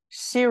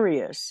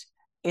serious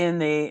in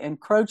the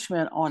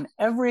encroachment on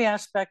every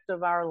aspect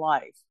of our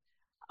life,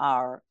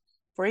 our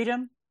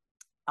freedom,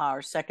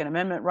 our Second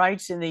Amendment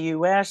rights in the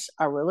US,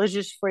 our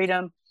religious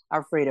freedom,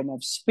 our freedom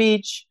of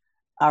speech,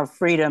 our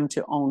freedom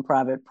to own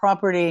private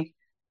property,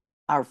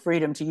 our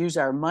freedom to use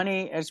our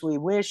money as we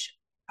wish,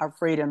 our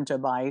freedom to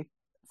buy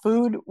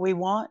food we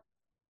want,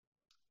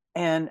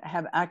 and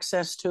have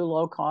access to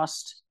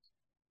low-cost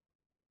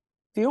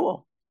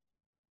fuel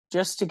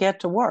just to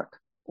get to work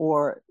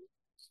or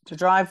to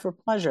drive for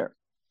pleasure.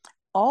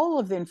 All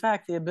of, in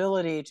fact, the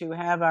ability to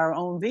have our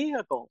own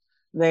vehicle,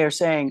 they are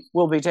saying,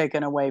 will be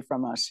taken away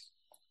from us.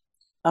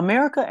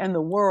 America and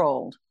the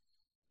world,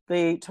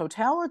 the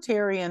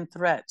totalitarian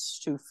threats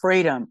to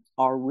freedom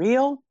are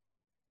real.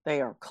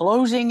 They are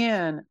closing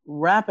in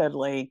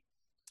rapidly.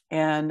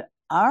 And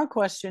our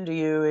question to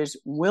you is,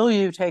 will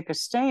you take a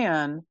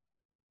stand?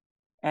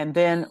 And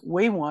then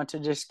we want to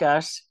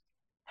discuss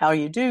how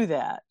you do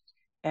that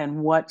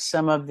and what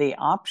some of the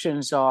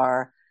options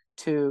are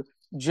to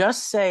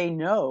just say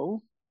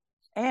no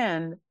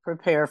and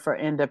prepare for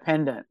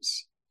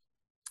independence.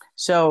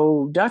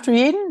 So, Dr.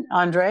 Eden,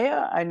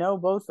 Andrea, I know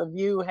both of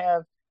you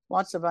have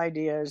lots of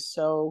ideas.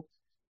 So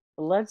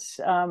let's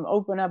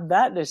open up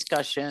that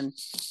discussion.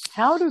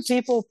 How do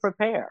people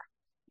prepare?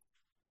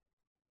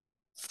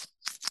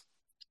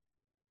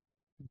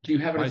 Do you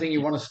have anything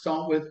you want to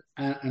start with,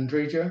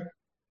 Andrea?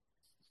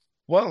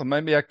 Well,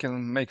 maybe I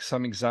can make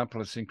some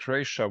examples in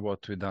Croatia,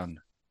 what we done.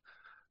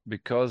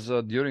 Because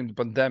during the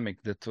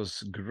pandemic, that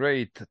was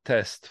great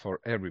test for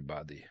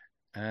everybody.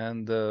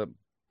 And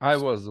I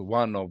was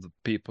one of the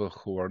people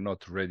who are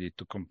not ready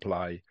to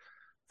comply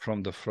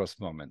from the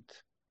first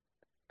moment.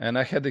 And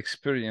I had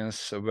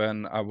experience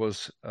when I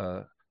was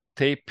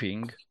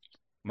taping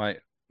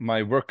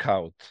my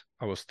workout.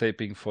 I was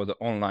taping for the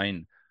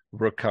online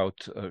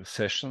workout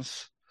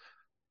sessions.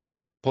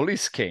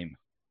 Police came,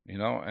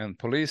 and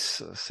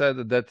police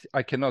said that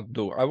I cannot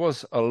do. I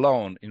was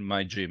alone in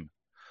my gym.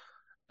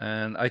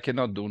 And I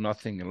cannot do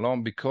nothing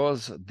alone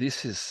because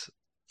this is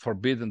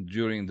forbidden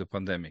during the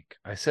pandemic.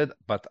 I said,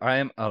 but I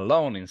am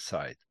alone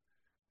inside.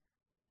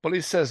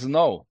 Police says,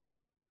 no,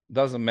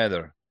 doesn't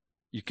matter.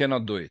 You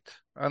cannot do it.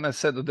 And I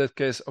said, in that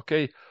case,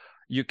 okay,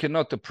 you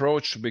cannot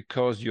approach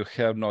because you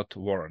have not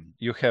warrant.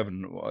 You have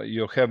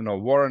no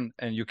warrant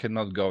and you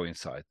cannot go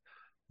inside.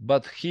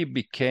 But he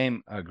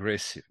became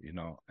aggressive,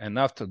 and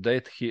after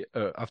that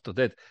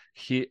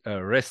he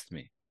arrested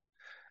me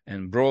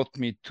and brought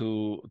me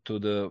to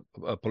the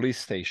police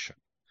station.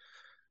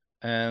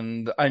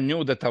 And I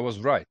knew that I was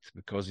right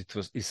because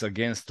it's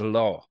against the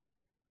law.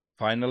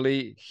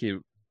 Finally, he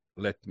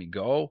let me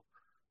go.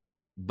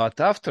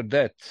 But after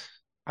that,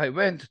 I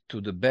went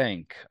to the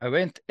bank. I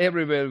went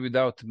everywhere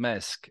without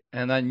mask,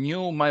 and I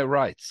knew my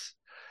rights.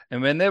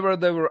 And whenever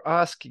they were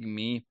asking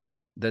me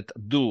that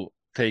do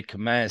take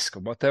mask or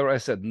whatever, I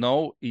said,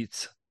 no,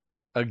 it's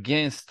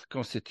against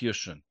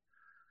Constitution.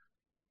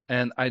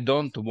 And I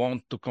don't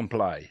want to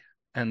comply.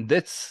 And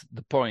that's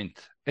the point.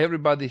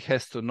 Everybody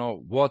has to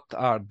know what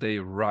are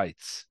their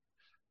rights.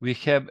 We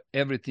have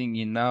everything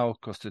in our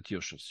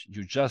constitutions.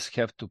 You just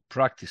have to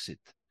practice it.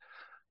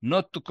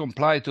 Not to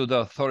comply to the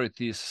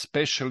authorities,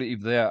 especially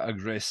if they are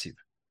aggressive.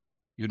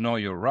 You know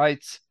your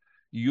rights.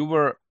 You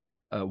were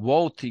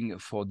voting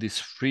for this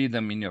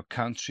freedom in your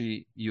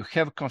country. You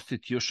have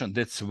constitution.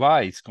 That's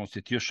why it's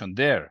constitution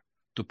there,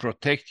 to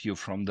protect you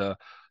from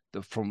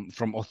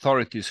from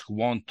authorities who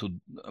want to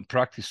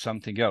practice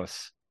something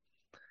else.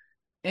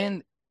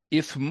 And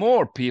if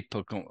more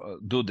people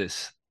do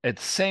this at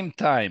the same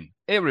time,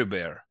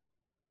 everywhere,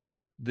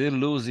 they're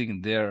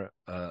losing their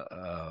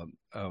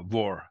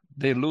war.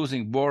 They're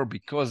losing war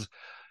because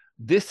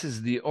this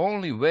is the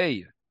only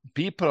way.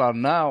 People are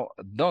now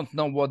don't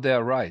know what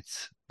their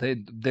rights. They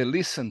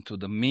listen to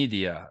the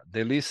media.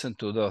 They listen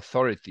to the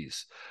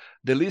authorities.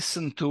 They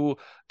listen to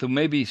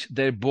maybe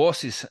their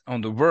bosses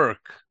on the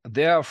work.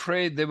 They are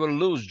afraid they will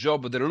lose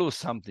job, but they lose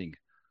something.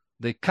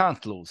 They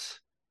can't lose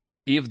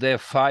if they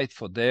fight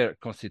for their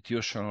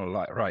constitutional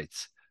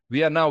rights.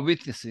 We are now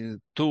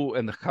witnessing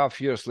 2.5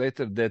 years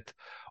later that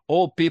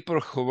all people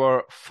who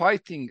were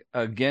fighting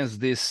against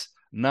this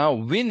now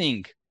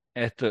winning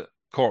at the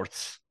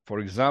courts. For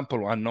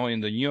example, I know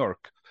in New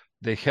York,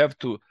 they have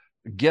to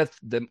get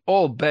them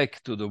all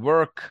back to the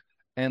work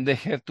and they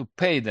have to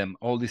pay them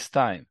all this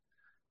time.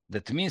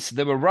 That means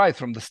they were right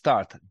from the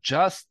start.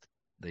 Just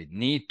they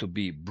need to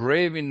be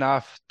brave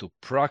enough to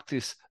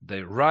practice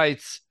their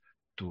rights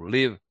to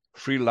live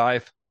free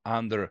life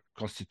under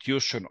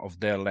constitution of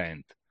their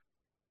land.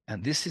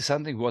 And this is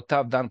something what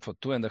I've done for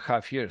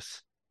 2.5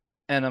 years.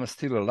 And I'm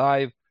still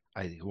alive.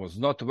 I was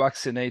not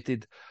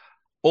vaccinated.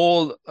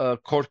 All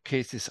court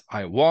cases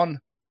I won.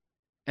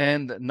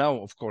 And now,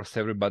 of course,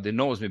 everybody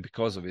knows me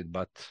because of it,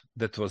 but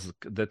that was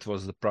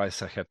the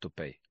price I had to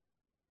pay.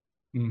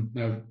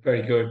 No,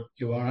 very good.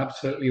 You are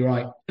absolutely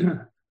right.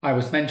 I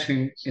was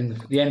mentioning in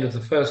the end of the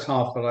first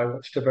half that I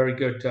watched a very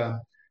good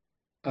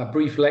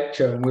brief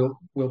lecture, and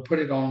we'll put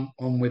it on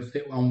with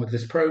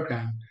this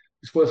program.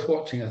 It's worth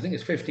watching. I think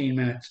it's 15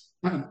 minutes.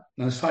 And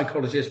the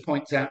psychologist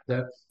points out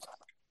that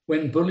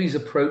when bullies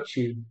approach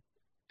you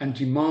and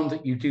demand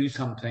that you do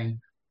something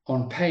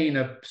on pain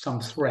of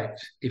some threat,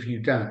 if you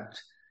don't,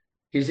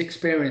 his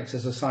experience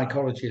as a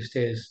psychologist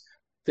is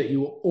that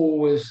you are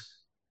always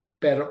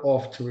better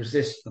off to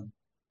resist them,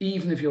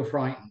 even if you're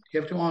frightened.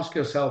 You have to ask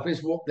yourself,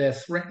 is what they're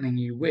threatening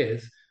you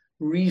with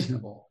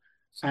reasonable?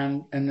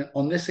 And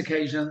on this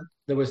occasion,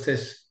 there was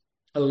this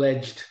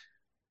alleged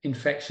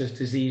infectious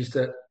disease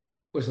that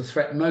was a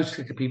threat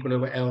mostly to people who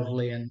were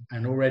elderly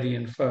and already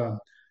infirm.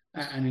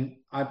 And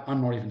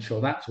I'm not even sure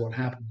that's what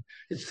happened.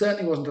 It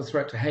certainly wasn't a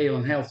threat to hale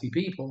and healthy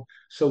people.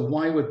 So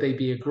why would they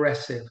be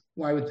aggressive?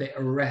 Why would they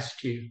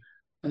arrest you?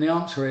 And the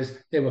answer is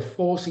they were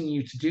forcing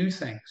you to do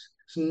things.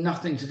 It's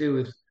nothing to do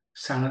with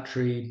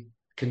sanitary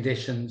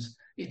conditions.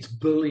 It's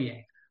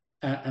bullying.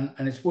 And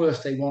it's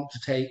worse, they want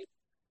to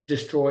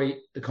destroy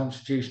the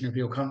constitution of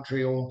your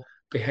country or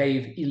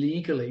behave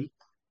illegally.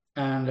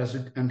 And as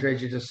Andrea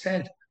just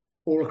said,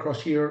 all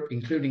across Europe,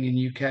 including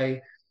in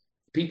UK,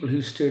 people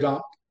who stood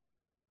up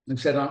and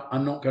said,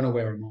 I'm not going to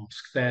wear a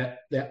mask.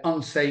 They're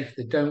unsafe,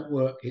 they don't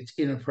work, it's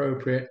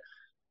inappropriate.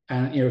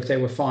 And if they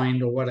were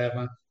fined or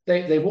whatever,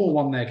 they've all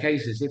won their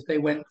cases if they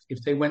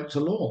went to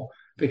law,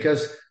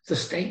 because the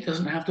state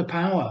doesn't have the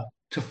power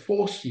to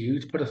force you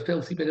to put a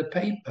filthy bit of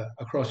paper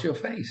across your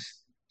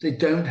face. They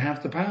don't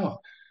have the power.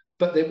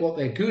 But what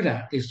they're good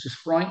at is just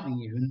frightening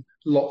you, and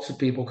lots of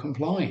people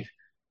complied.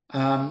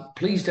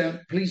 Please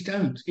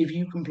don't. If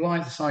you comply,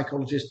 the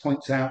psychologist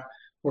points out,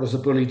 what does a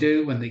bully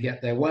do when they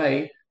get their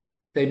way?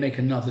 They make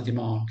another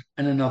demand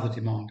and another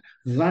demand.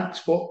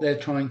 That's what they're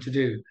trying to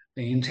do.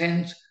 They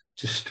intend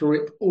to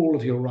strip all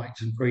of your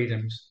rights and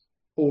freedoms,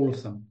 all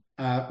of them,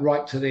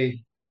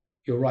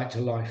 your right to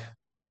life.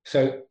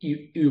 So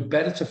you're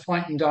better to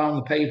fight and die on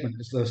the pavement,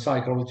 as the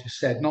psychologist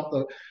said. Not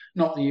that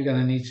you're going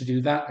to need to do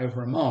that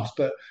over a mask,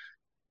 but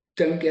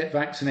don't get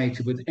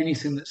vaccinated with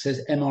anything that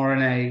says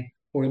mRNA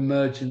or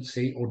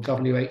emergency or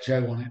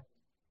WHO on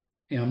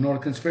it. I'm not a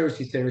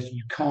conspiracy theorist.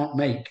 You can't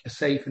make a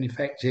safe and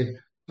effective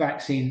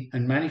vaccine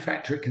and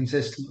manufacture it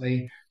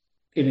consistently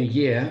in a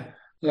year,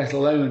 let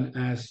alone,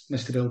 as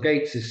Mr. Bill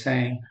Gates is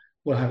saying,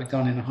 we'll have it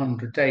done in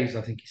 100 days,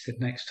 I think he said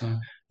next time.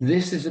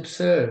 This is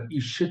absurd.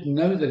 You should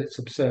know that it's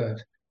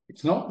absurd.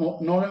 It's not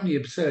only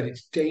absurd,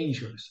 it's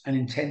dangerous, and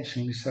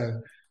intentionally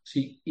so. So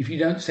if you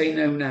don't say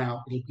no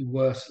now, it'll be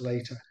worse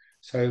later.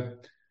 So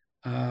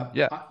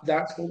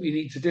that's what we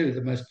need to do,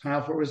 the most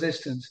powerful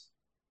resistance.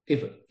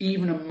 If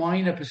even a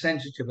minor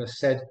percentage of us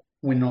said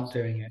we're not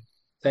doing it,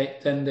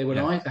 then they would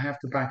either have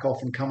to back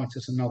off and come at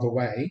us another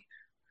way,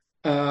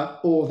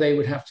 or they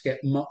would have to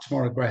get much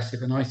more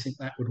aggressive. And I think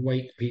that would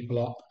wake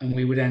people up, and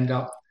we would end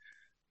up,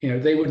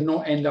 they would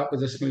not end up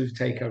with a smooth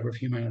takeover of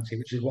humanity,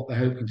 which is what they're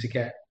hoping to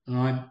get.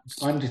 And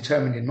I'm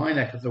determined in my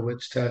neck of the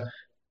woods to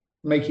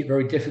make it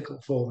very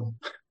difficult for them.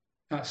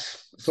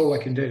 That's all I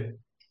can do.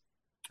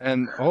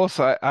 And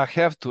also, I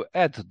have to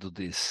add to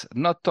this,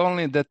 not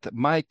only that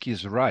Mike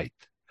is right,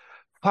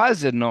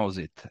 Pfizer knows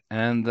it.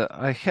 And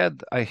I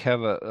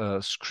have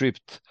a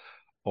script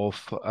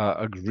of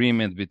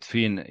agreement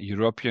between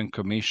European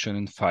Commission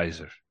and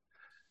Pfizer.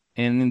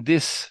 And in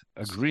this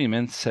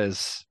agreement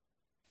says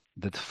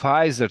that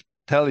Pfizer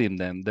telling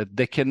them that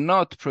they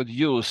cannot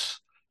produce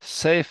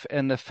safe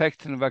and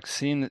effective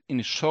vaccine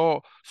in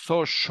so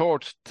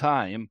short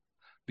time,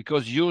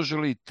 because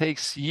usually it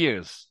takes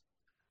years.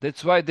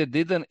 That's why they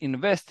didn't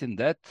invest in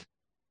that.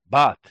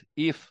 But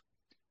if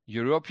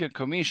European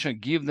Commission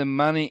give them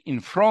money in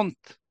front,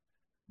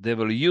 they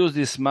will use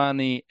this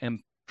money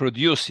and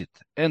produce it.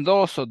 And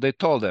also they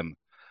told them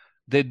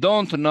they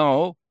don't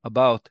know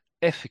about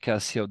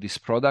efficacy of this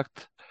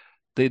product.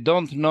 They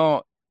don't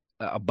know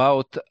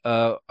about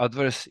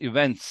adverse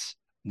events.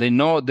 They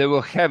know they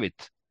will have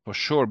it for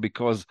sure,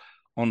 because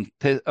on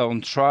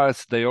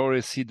trials they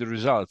already see the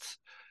results.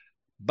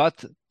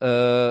 But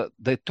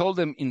they told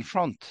them in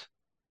front.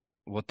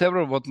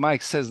 What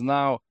Mike says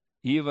now,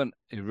 even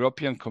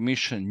European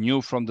Commission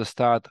knew from the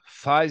start.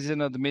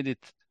 Pfizer admitted,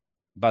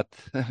 but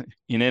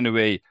in any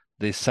way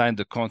they signed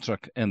the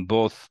contract and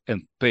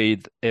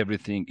paid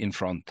everything in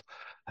front.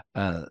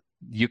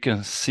 You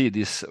can see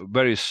this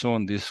very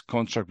soon. This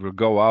contract will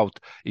go out.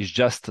 It's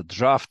just a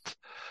draft,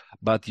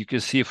 but you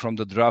can see from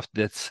the draft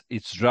that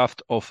it's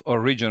draft of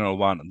original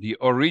one. The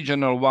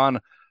original one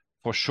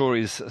for sure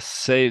is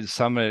saved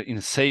somewhere in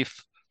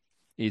safe.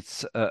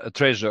 It's a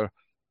treasure.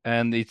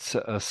 And it's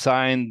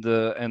signed,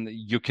 and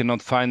you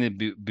cannot find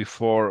it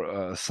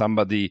before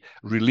somebody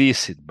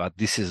release it. But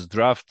this is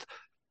draft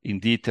in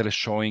detail,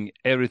 showing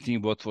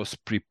everything what was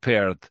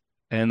prepared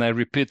And I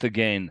repeat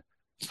again,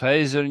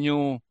 Pfizer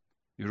knew,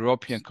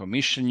 European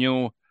Commission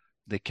knew,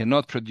 they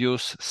cannot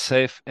produce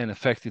safe and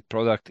effective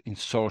product in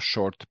so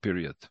short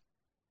period.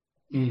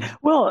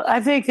 Well, I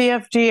think the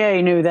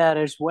FDA knew that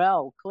as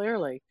well,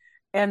 clearly.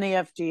 And the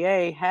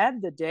FDA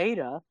had the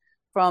data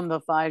from the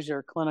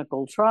Pfizer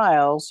clinical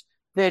trials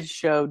that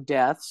showed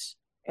deaths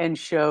and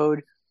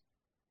showed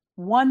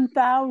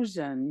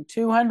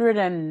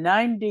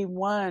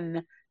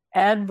 1,291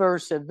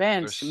 adverse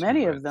events,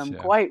 many of them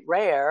quite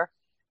rare.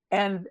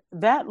 And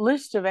that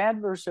list of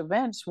adverse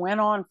events went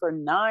on for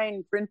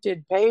 9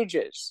 printed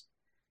pages.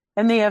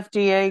 And the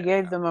FDA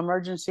gave them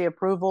emergency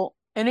approval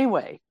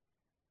anyway.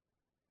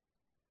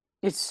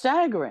 It's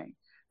staggering.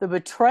 The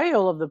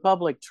betrayal of the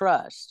public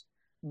trust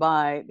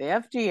by the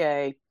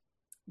FDA,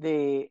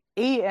 the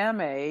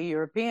EMA,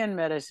 European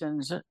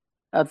Medicines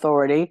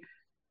Authority,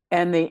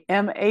 and the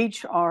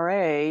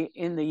MHRA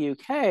in the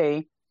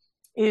UK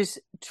is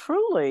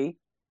truly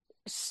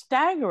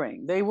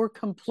staggering. They were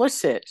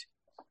complicit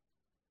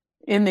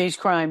in these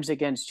crimes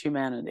against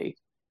humanity.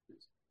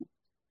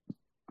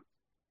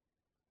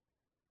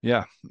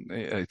 Yeah,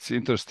 it's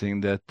interesting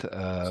that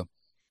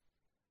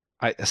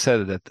I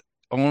said that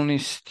only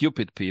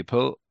stupid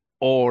people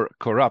or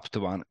corrupt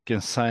one can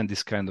sign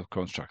this kind of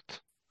contract.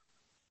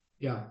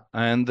 Yeah.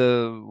 And,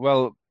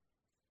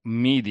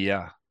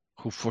 media,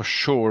 who for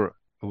sure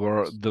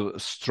were the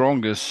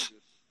strongest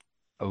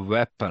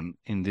weapon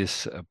in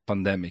this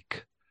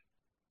pandemic,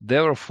 they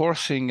were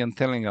forcing and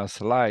telling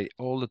us lie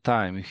all the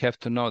time. You have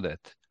to know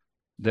that.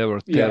 They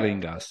were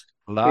telling us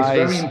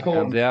lies,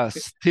 and they are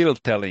still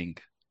telling.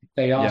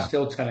 They are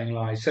still telling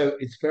lies. So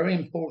it's very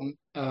important.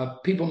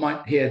 People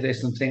might hear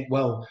this and think,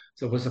 well,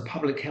 there was a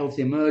public health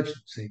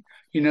emergency.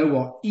 You know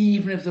what?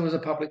 Even if there was a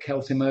public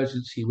health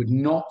emergency, you would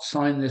not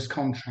sign this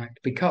contract,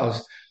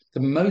 because the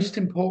most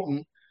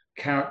important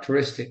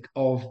characteristic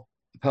of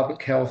a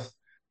public health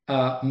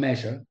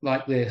measure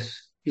like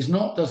this is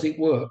not does it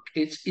work,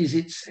 it's is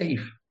it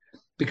safe?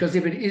 Because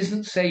if it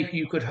isn't safe,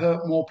 you could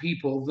hurt more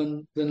people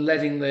than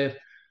letting the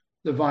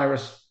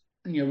virus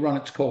run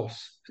its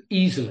course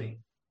easily.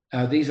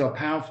 These are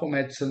powerful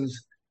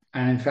medicines,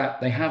 and in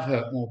fact, they have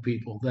hurt more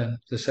people than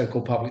the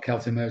so-called public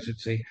health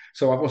emergency.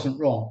 So I wasn't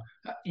wrong.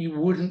 You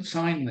wouldn't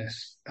sign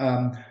this.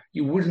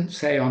 You wouldn't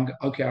say,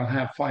 okay, I'll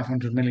have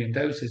 500 million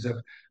doses of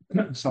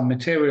some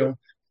material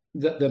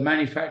that the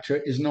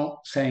manufacturer is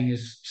not saying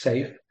is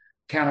safe,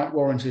 cannot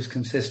warrant is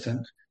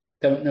consistent,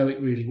 don't know it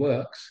really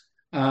works.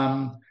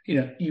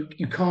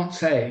 You can't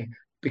say,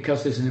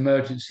 because there's an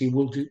emergency,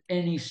 we'll do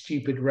any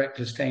stupid,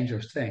 reckless,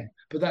 dangerous thing.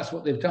 But that's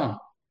what they've done.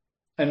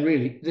 And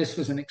really, this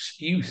was an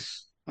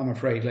excuse, I'm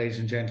afraid, ladies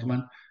and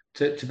gentlemen,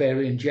 to be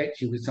able to inject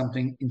you with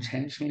something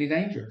intentionally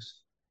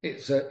dangerous.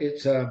 It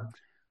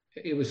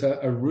was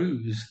a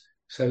ruse.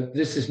 So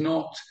this was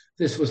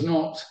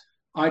not,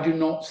 I do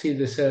not see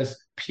this as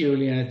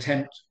purely an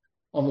attempt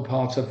on the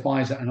part of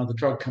Pfizer and other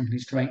drug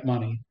companies to make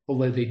money,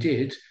 although they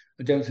did.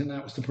 I don't think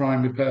that was the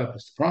primary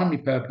purpose. The primary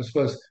purpose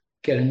was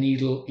get a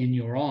needle in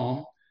your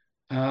arm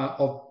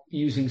of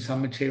using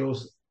some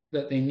materials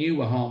that they knew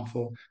were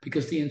harmful,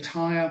 because the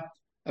entire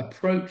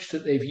approach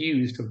that they've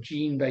used of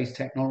gene-based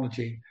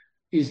technology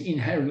is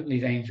inherently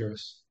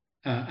dangerous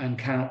and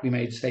cannot be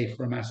made safe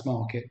for a mass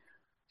market.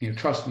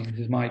 Trust me,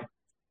 this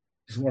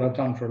is what I've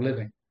done for a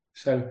living.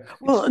 So,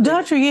 well,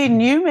 Dr.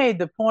 Yeadon, you made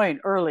the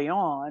point early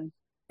on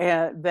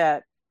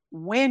that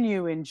when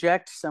you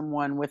inject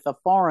someone with a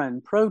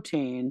foreign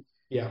protein,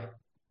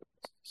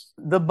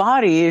 the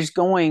body is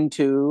going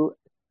to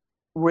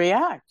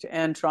react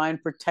and try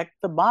and protect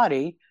the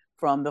body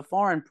from the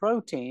foreign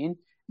protein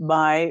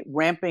by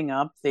ramping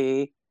up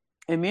the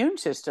immune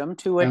system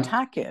to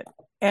attack it.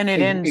 And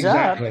it ends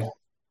up,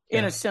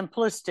 in a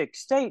simplistic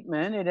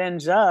statement, it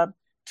ends up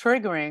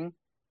triggering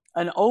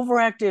an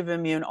overactive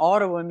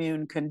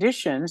autoimmune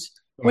conditions,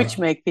 which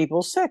make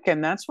people sick.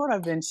 And that's what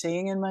I've been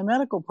seeing in my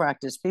medical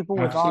practice. People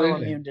with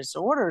autoimmune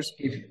disorders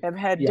have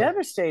had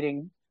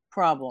devastating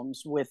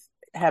problems with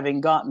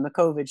having gotten the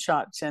COVID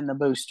shots and the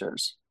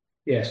boosters.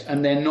 Yes,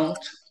 and they're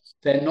not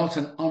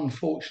an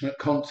unfortunate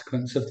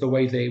consequence of the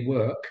way they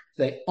work.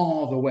 They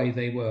are the way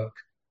they work.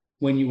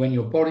 When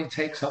your body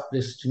takes up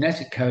this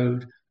genetic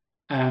code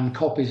and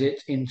copies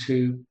it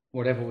into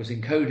whatever was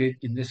encoded,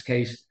 in this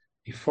case,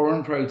 a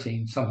foreign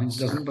protein, something that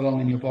doesn't belong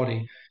in your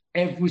body,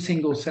 every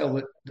single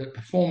cell that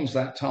performs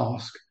that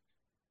task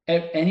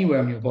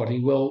anywhere in your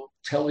body will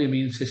tell the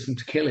immune system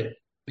to kill it,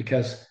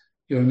 because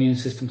your immune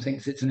system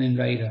thinks it's an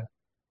invader.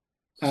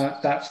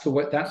 That's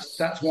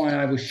why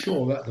I was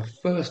sure that the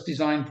first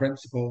design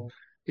principle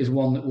is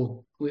one that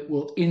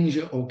will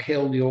injure or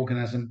kill the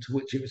organism to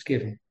which it was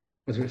given,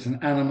 whether it's an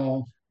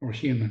animal or a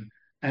human.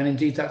 And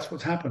indeed, that's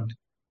what's happened.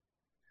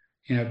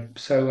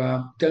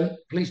 So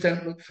please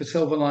don't look for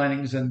silver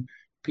linings and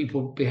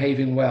people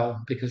behaving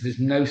well, because there's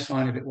no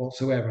sign of it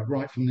whatsoever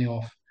right from the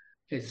off.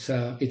 It's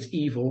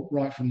evil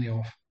right from the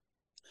off.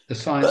 The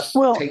science.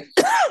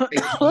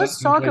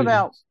 Let's talk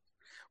about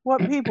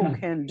what people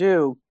can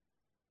do.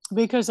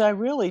 Because I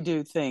really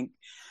do think,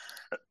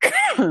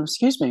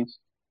 excuse me,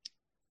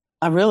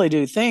 I really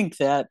do think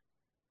that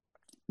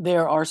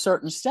there are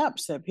certain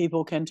steps that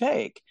people can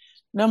take.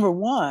 Number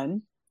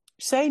one,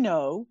 say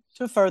no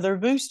to further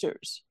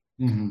boosters.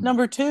 Mm-hmm.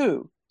 Number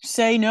two,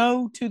 say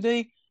no to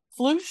the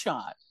flu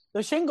shot,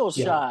 the shingles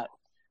shot,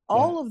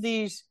 all of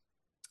these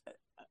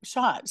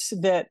shots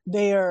that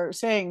they are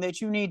saying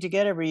that you need to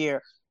get every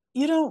year.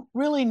 You don't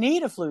really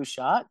need a flu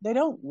shot. They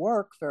don't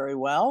work very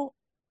well.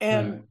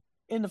 And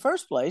in the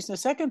first place, in the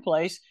second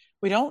place,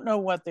 we don't know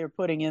what they're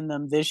putting in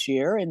them this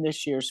year, in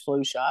this year's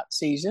flu shot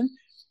season.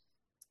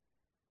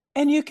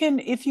 And you can,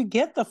 if you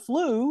get the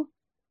flu,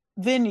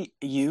 then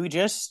you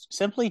just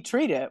simply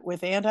treat it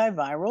with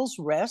antivirals,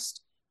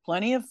 rest,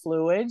 plenty of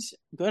fluids,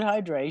 good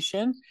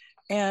hydration,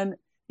 and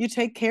you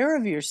take care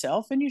of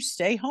yourself and you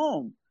stay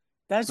home.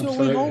 That's Absolutely.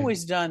 what we've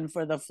always done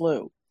for the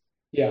flu.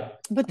 Yeah.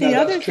 But the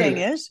other thing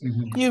true. is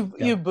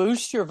you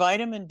boost your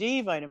vitamin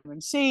D,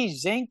 vitamin C,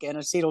 zinc, and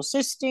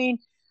acetylcysteine,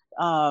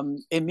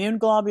 immune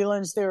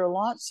globulins. There are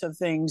lots of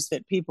things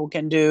that people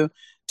can do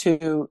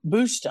to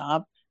boost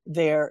up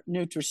their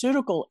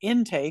nutraceutical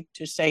intake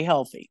to stay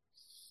healthy.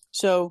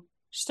 So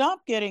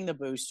stop getting the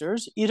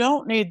boosters. You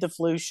don't need the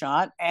flu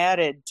shot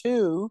added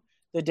to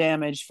the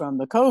damage from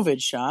the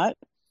COVID shot.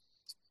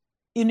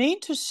 You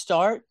need to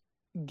start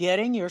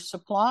getting your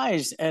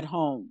supplies at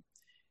home.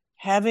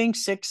 Having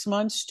 6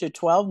 months to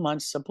 12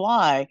 months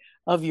supply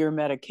of your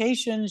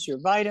medications, your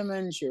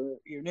vitamins, your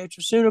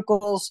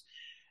nutraceuticals.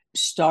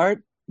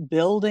 Start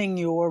building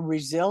your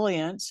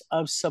resilience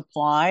of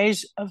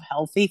supplies of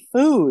healthy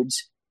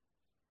foods.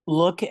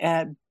 Look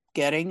at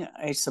getting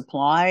a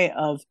supply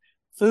of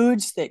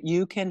foods that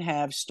you can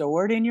have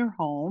stored in your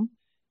home,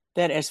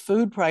 that as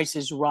food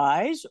prices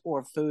rise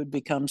or food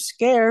becomes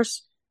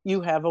scarce,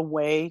 you have a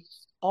way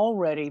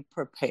already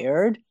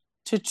prepared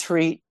to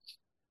treat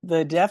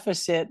the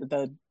deficit,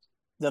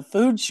 the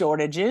food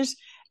shortages,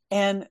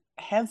 and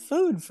have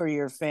food for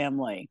your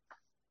family.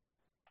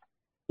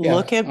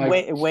 Look at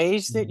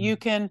ways that you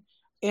can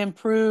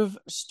improve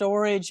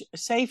storage,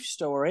 safe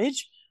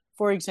storage,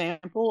 for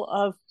example,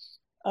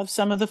 of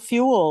some of the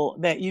fuel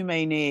that you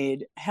may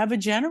need. Have a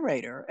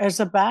generator as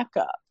a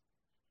backup.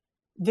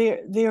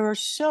 There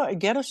are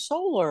get a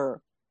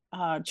solar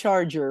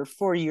charger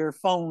for your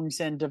phones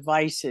and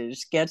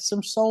devices. Get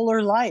some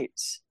solar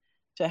lights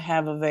to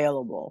have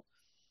available.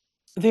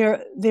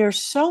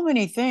 There's so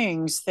many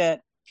things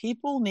that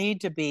people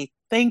need to be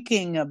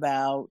thinking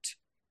about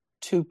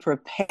to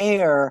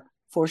prepare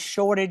for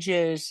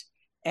shortages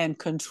and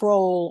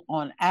control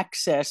on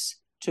access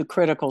to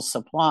critical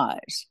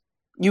supplies.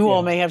 You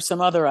all may have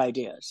some other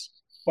ideas.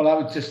 Well, I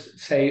would just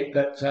say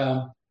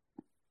that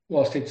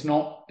whilst it's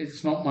not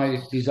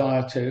my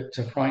desire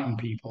to frighten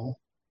people,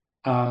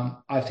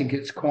 I think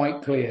it's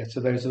quite clear to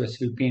those of us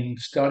who've been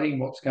studying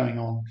what's going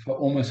on for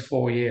almost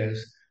 4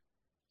 years,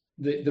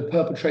 the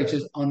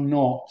perpetrators are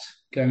not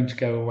going to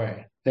go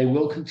away. They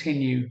will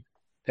continue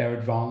their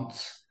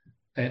advance.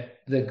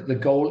 The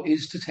goal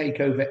is to take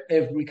over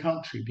every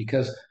country,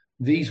 because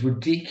these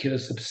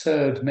ridiculous,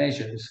 absurd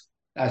measures,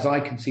 as I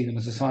can see them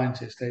as a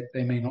scientist,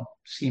 they may not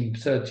seem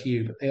absurd to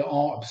you, but they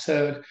are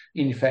absurd,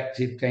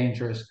 ineffective,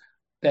 dangerous.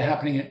 They're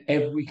happening in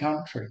every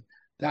country.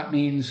 That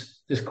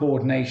means there's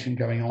coordination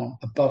going on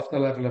above the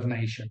level of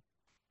nation.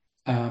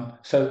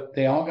 So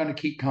they are going to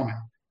keep coming.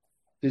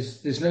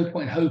 There's no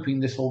point hoping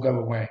this will go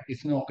away.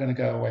 It's not going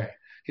to go away.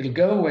 It'll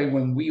go away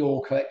when we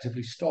all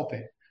collectively stop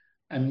it.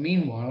 And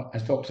meanwhile,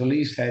 as Dr.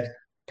 Lee said,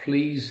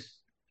 please,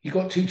 you've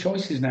got two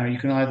choices now. You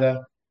can either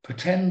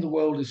pretend the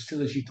world is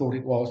still as you thought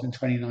it was in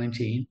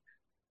 2019,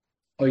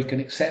 or you can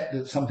accept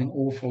that something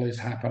awful is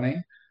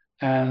happening.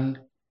 And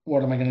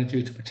what am I going to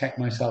do to protect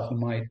myself and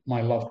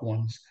my loved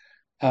ones?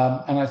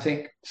 And I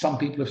think some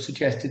people have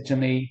suggested to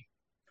me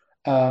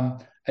a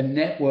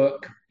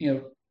network,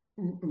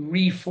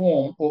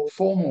 reform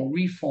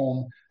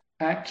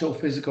actual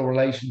physical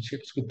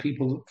relationships with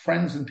people,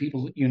 friends and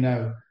people that you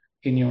know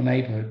in your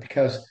neighborhood.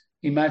 Because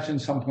imagine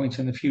some point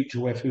in the future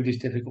where food is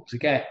difficult to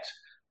get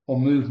or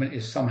movement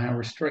is somehow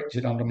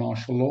restricted under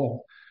martial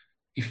law.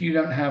 If you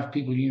don't have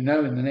people you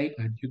know in the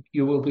neighborhood,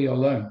 you will be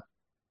alone.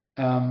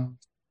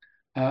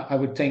 I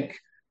would think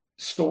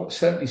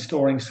certainly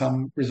storing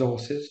some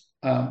resources,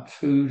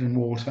 food and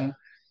water.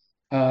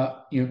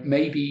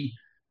 Maybe,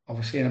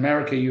 obviously in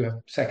America you have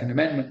Second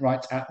Amendment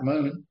rights at the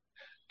moment,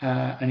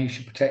 and you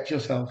should protect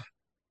yourself.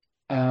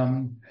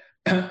 And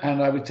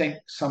I would think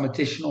some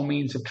additional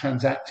means of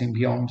transacting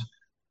beyond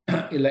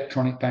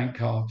electronic bank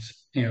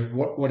cards.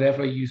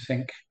 Whatever you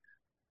think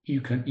you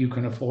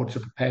can afford to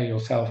prepare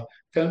yourself.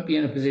 Don't be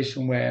in a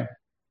position where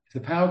if the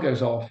power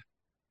goes off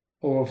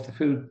or if the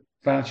food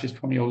vanishes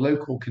from your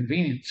local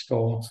convenience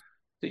store,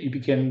 that you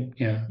begin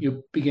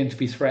to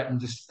be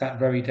threatened just that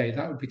very day.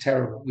 That would be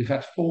terrible. We've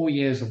had 4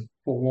 years of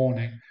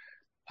forewarning.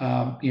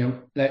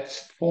 Let's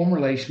form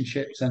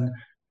relationships, and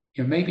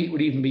maybe it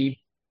would even be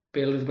a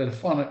little bit of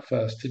fun at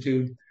first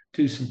to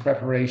do some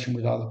preparation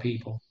with other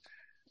people,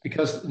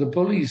 because the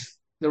bullies,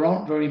 there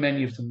aren't very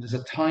many of them. There's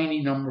a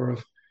tiny number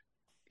of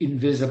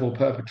invisible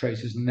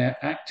perpetrators, and they're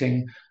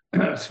acting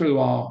through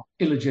our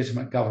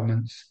illegitimate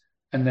governments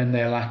and then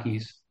their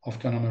lackeys,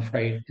 often, I'm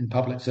afraid, in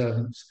public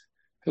servants.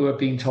 who are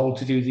being told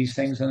to do these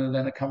things and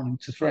then are coming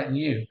to threaten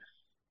you.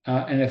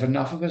 And if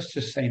enough of us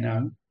just say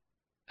no,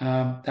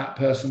 that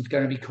person's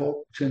going to be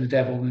caught between the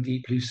devil and the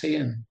deep blue sea,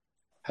 and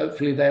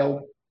hopefully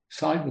they'll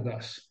side with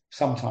us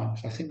sometimes.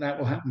 I think that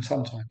will happen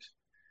sometimes.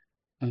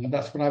 And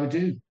that's what I would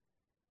do.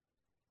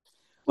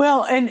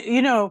 Well, and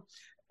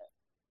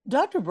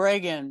Dr.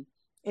 Bregan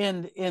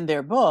in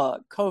their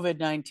book,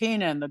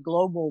 COVID-19 and the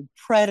Global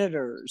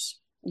Predators,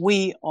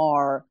 We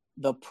Are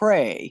the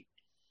Prey,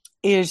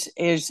 is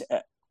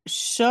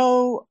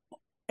so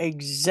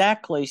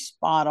exactly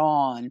spot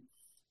on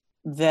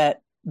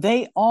that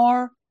they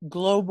are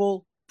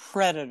global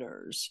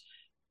predators.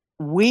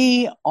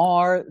 We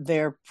are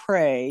their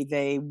prey.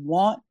 They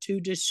want to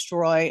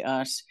destroy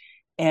us.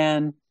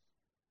 And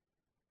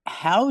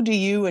how do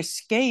you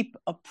escape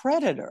a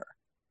predator?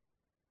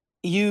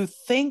 You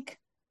think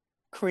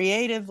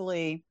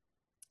creatively,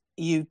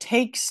 you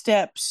take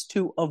steps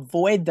to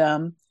avoid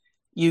them,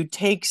 you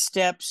take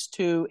steps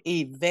to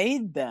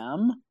evade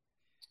them,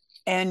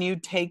 and you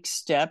take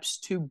steps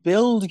to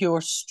build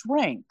your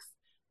strength.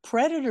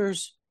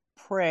 Predators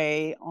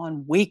prey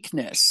on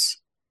weakness.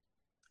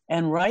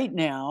 And right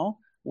now,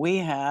 we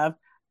have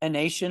a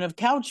nation of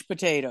couch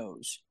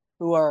potatoes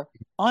who are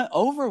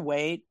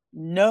overweight,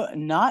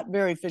 not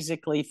very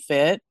physically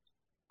fit,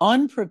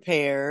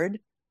 unprepared,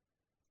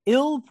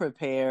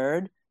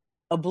 ill-prepared,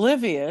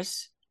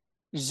 oblivious,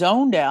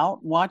 zoned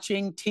out,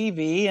 watching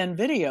TV and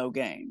video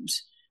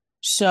games.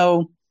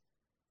 So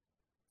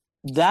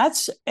that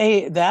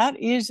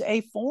is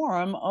a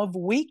form of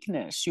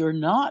weakness. You're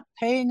not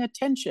paying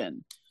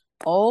attention.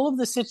 All of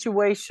the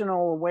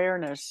situational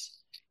awareness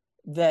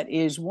that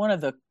is one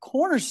of the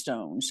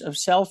cornerstones of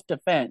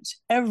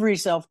self-defense. Every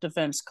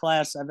self-defense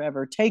class I've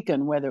ever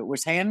taken, whether it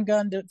was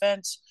handgun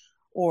defense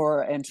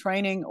and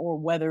training, or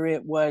whether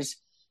it was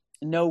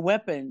no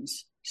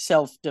weapons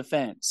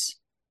self-defense,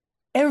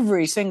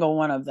 every single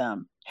one of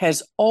them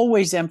has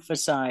always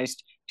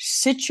emphasized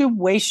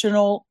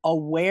situational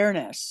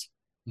awareness.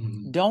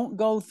 Mm-hmm. Don't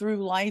go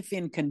through life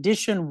in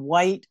condition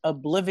white,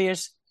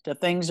 oblivious to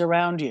things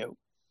around you.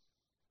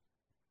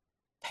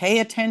 Pay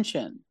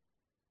attention.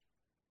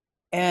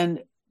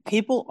 And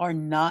people are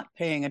not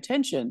paying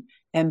attention,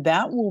 and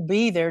that will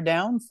be their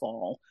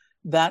downfall.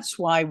 That's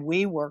why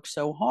we work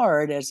so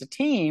hard as a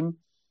team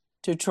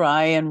to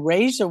try and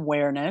raise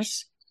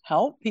awareness,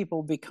 help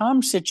people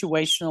become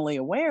situationally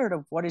aware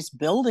of what is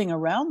building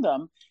around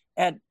them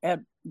at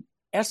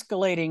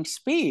escalating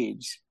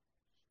speeds.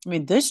 I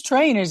mean, this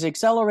train is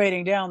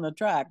accelerating down the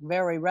track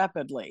very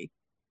rapidly,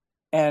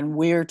 and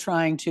we're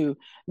trying to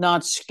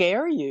not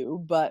scare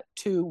you, but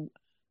to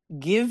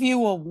give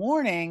you a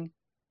warning.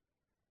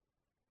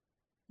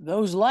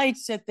 Those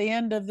lights at the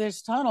end of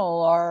this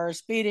tunnel are a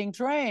speeding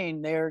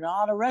train. They're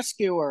not a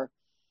rescuer.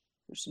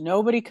 There's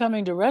nobody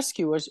coming to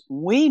rescue us.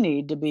 We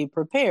need to be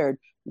prepared.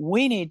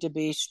 We need to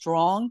be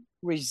strong,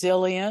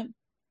 resilient,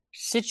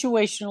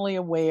 situationally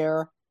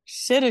aware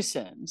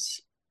citizens,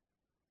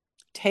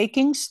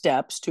 taking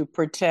steps to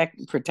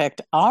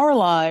protect our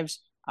lives,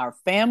 our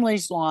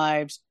families'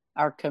 lives,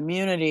 our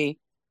community,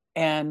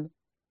 and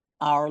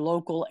our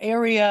local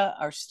area,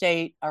 our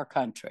state, our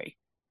country.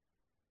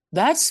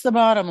 That's the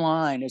bottom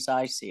line as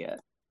I see it.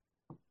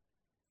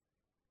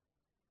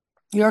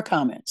 Your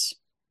comments?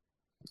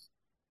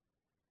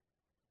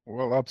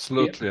 Well,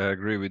 absolutely. Yeah. I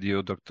agree with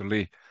you, Dr.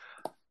 Lee.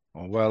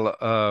 Well,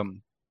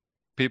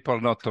 people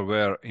are not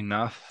aware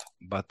enough,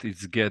 but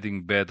it's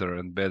getting better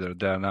and better.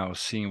 They are now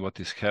seeing what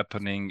is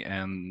happening,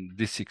 and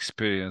this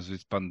experience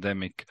with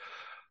pandemic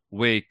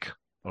wake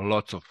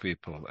lots of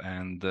people.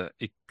 And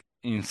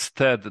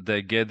instead,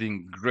 they're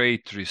getting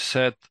great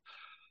reset.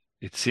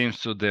 It seems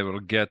to they will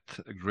get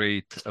a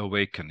great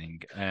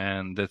awakening,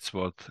 and that's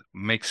what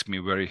makes me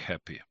very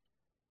happy.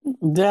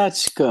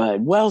 That's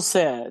good. Well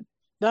said.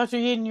 Dr.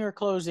 Eden, your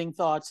closing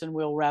thoughts, and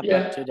we'll wrap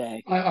up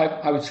today.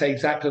 I would say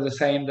exactly the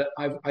same, that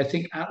I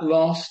think at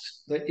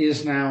last there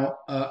is now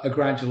a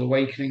gradual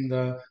awakening.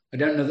 I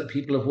don't know that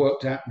people have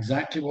worked out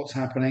exactly what's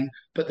happening,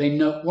 but they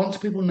know once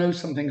people know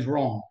something's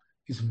wrong,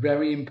 it's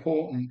very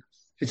important.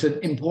 It's an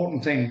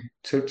important thing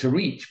to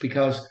reach,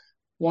 because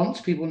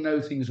once people know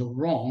things are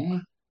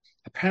wrong,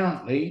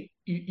 apparently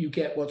you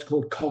get what's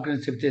called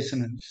cognitive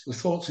dissonance. The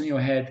thoughts in your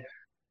head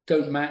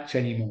don't match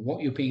anymore.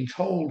 What you're being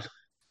told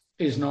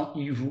is not,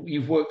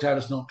 you've worked out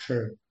is not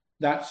true.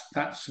 That's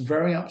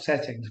very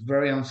upsetting. It's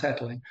very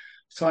unsettling.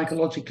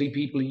 Psychologically,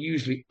 people are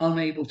usually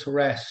unable to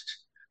rest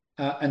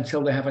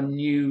until they have a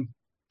new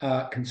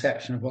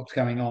conception of what's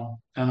going on.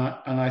 And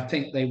I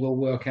think they will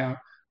work out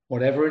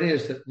whatever it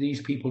is that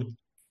these people,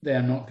 they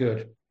are not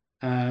good.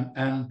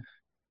 And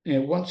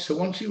once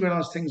you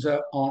realize things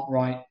aren't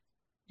right,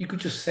 you could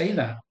just say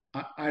that.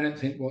 I don't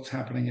think what's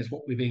happening is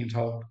what we're being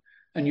told.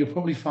 And you'll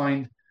probably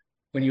find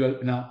when you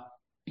open up,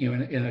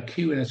 in a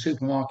queue in a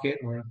supermarket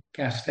or a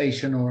gas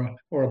station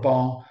or a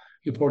bar,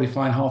 you'll probably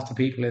find half the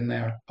people in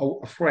there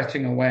are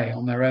fretting away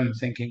on their own,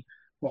 thinking,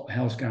 "What the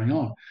hell's going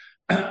on?"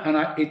 And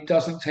it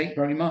doesn't take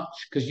very much,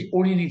 because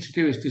all you need to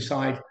do is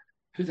decide,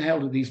 who the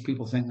hell do these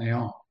people think they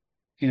are?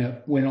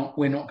 we're not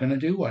going to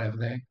do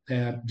whatever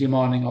they're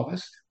demanding of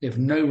us. They have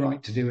no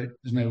right to do it.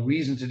 There's no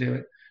reason to do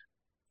it,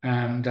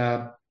 and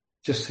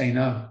just say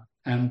no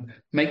and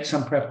make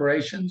some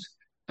preparations.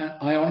 And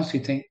I honestly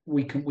think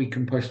we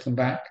can push them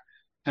back.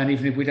 And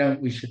even if we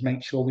don't, we should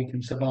make sure we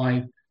can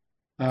survive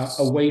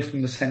away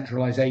from the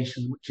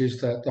centralization, which is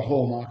the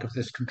hallmark of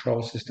this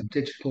control system,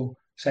 digital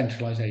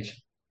centralization.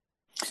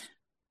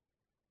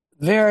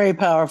 Very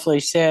powerfully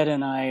said,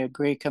 and I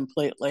agree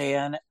completely.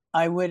 And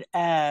I would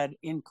add,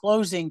 in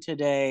closing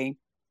today,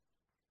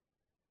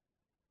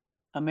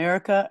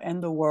 America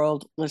and the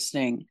world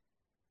listening,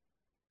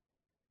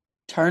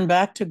 turn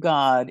back to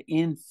God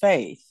in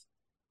faith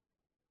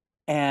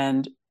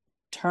and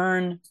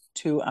turn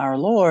to our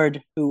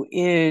Lord, who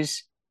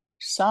is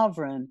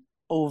sovereign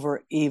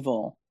over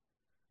evil.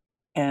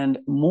 And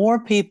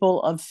more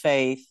people of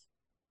faith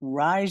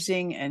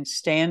rising and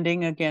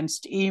standing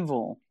against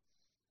evil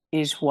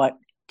is what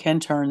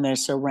can turn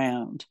this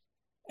around.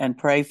 And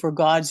pray for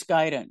God's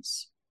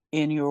guidance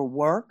in your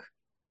work,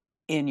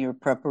 in your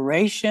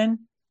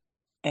preparation,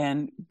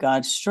 and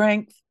God's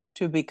strength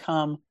to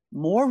become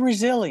more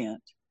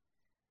resilient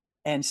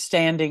and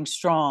standing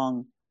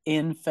strong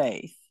in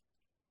faith.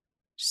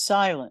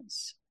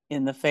 Silence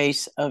in the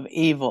face of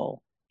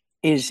evil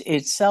is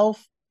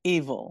itself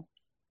evil,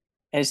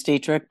 as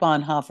Dietrich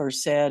Bonhoeffer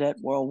said at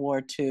World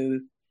War II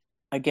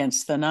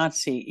against the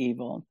Nazi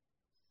evil.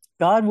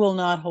 God will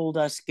not hold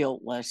us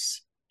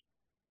guiltless.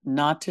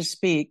 Not to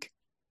speak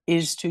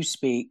is to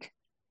speak.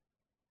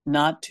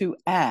 Not to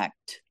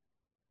act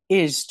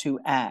is to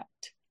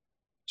act.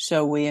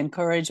 So we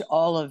encourage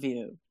all of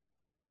you,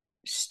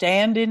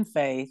 stand in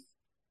faith,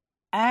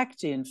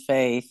 act in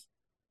faith,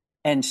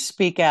 and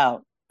speak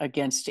out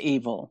against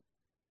evil.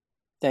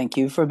 Thank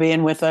you for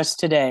being with us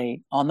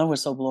today on the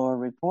Whistleblower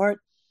Report.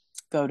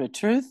 Go to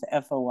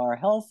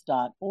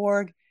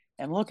truthforhealth.org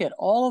and look at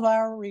all of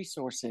our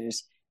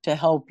resources to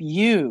help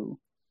you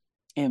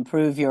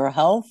improve your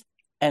health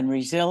and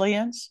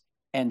resilience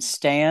and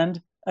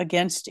stand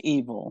against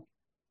evil.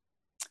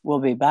 We'll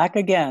be back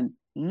again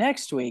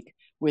next week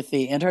with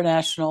the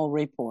International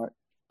Report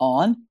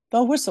on the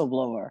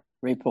Whistleblower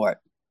Report.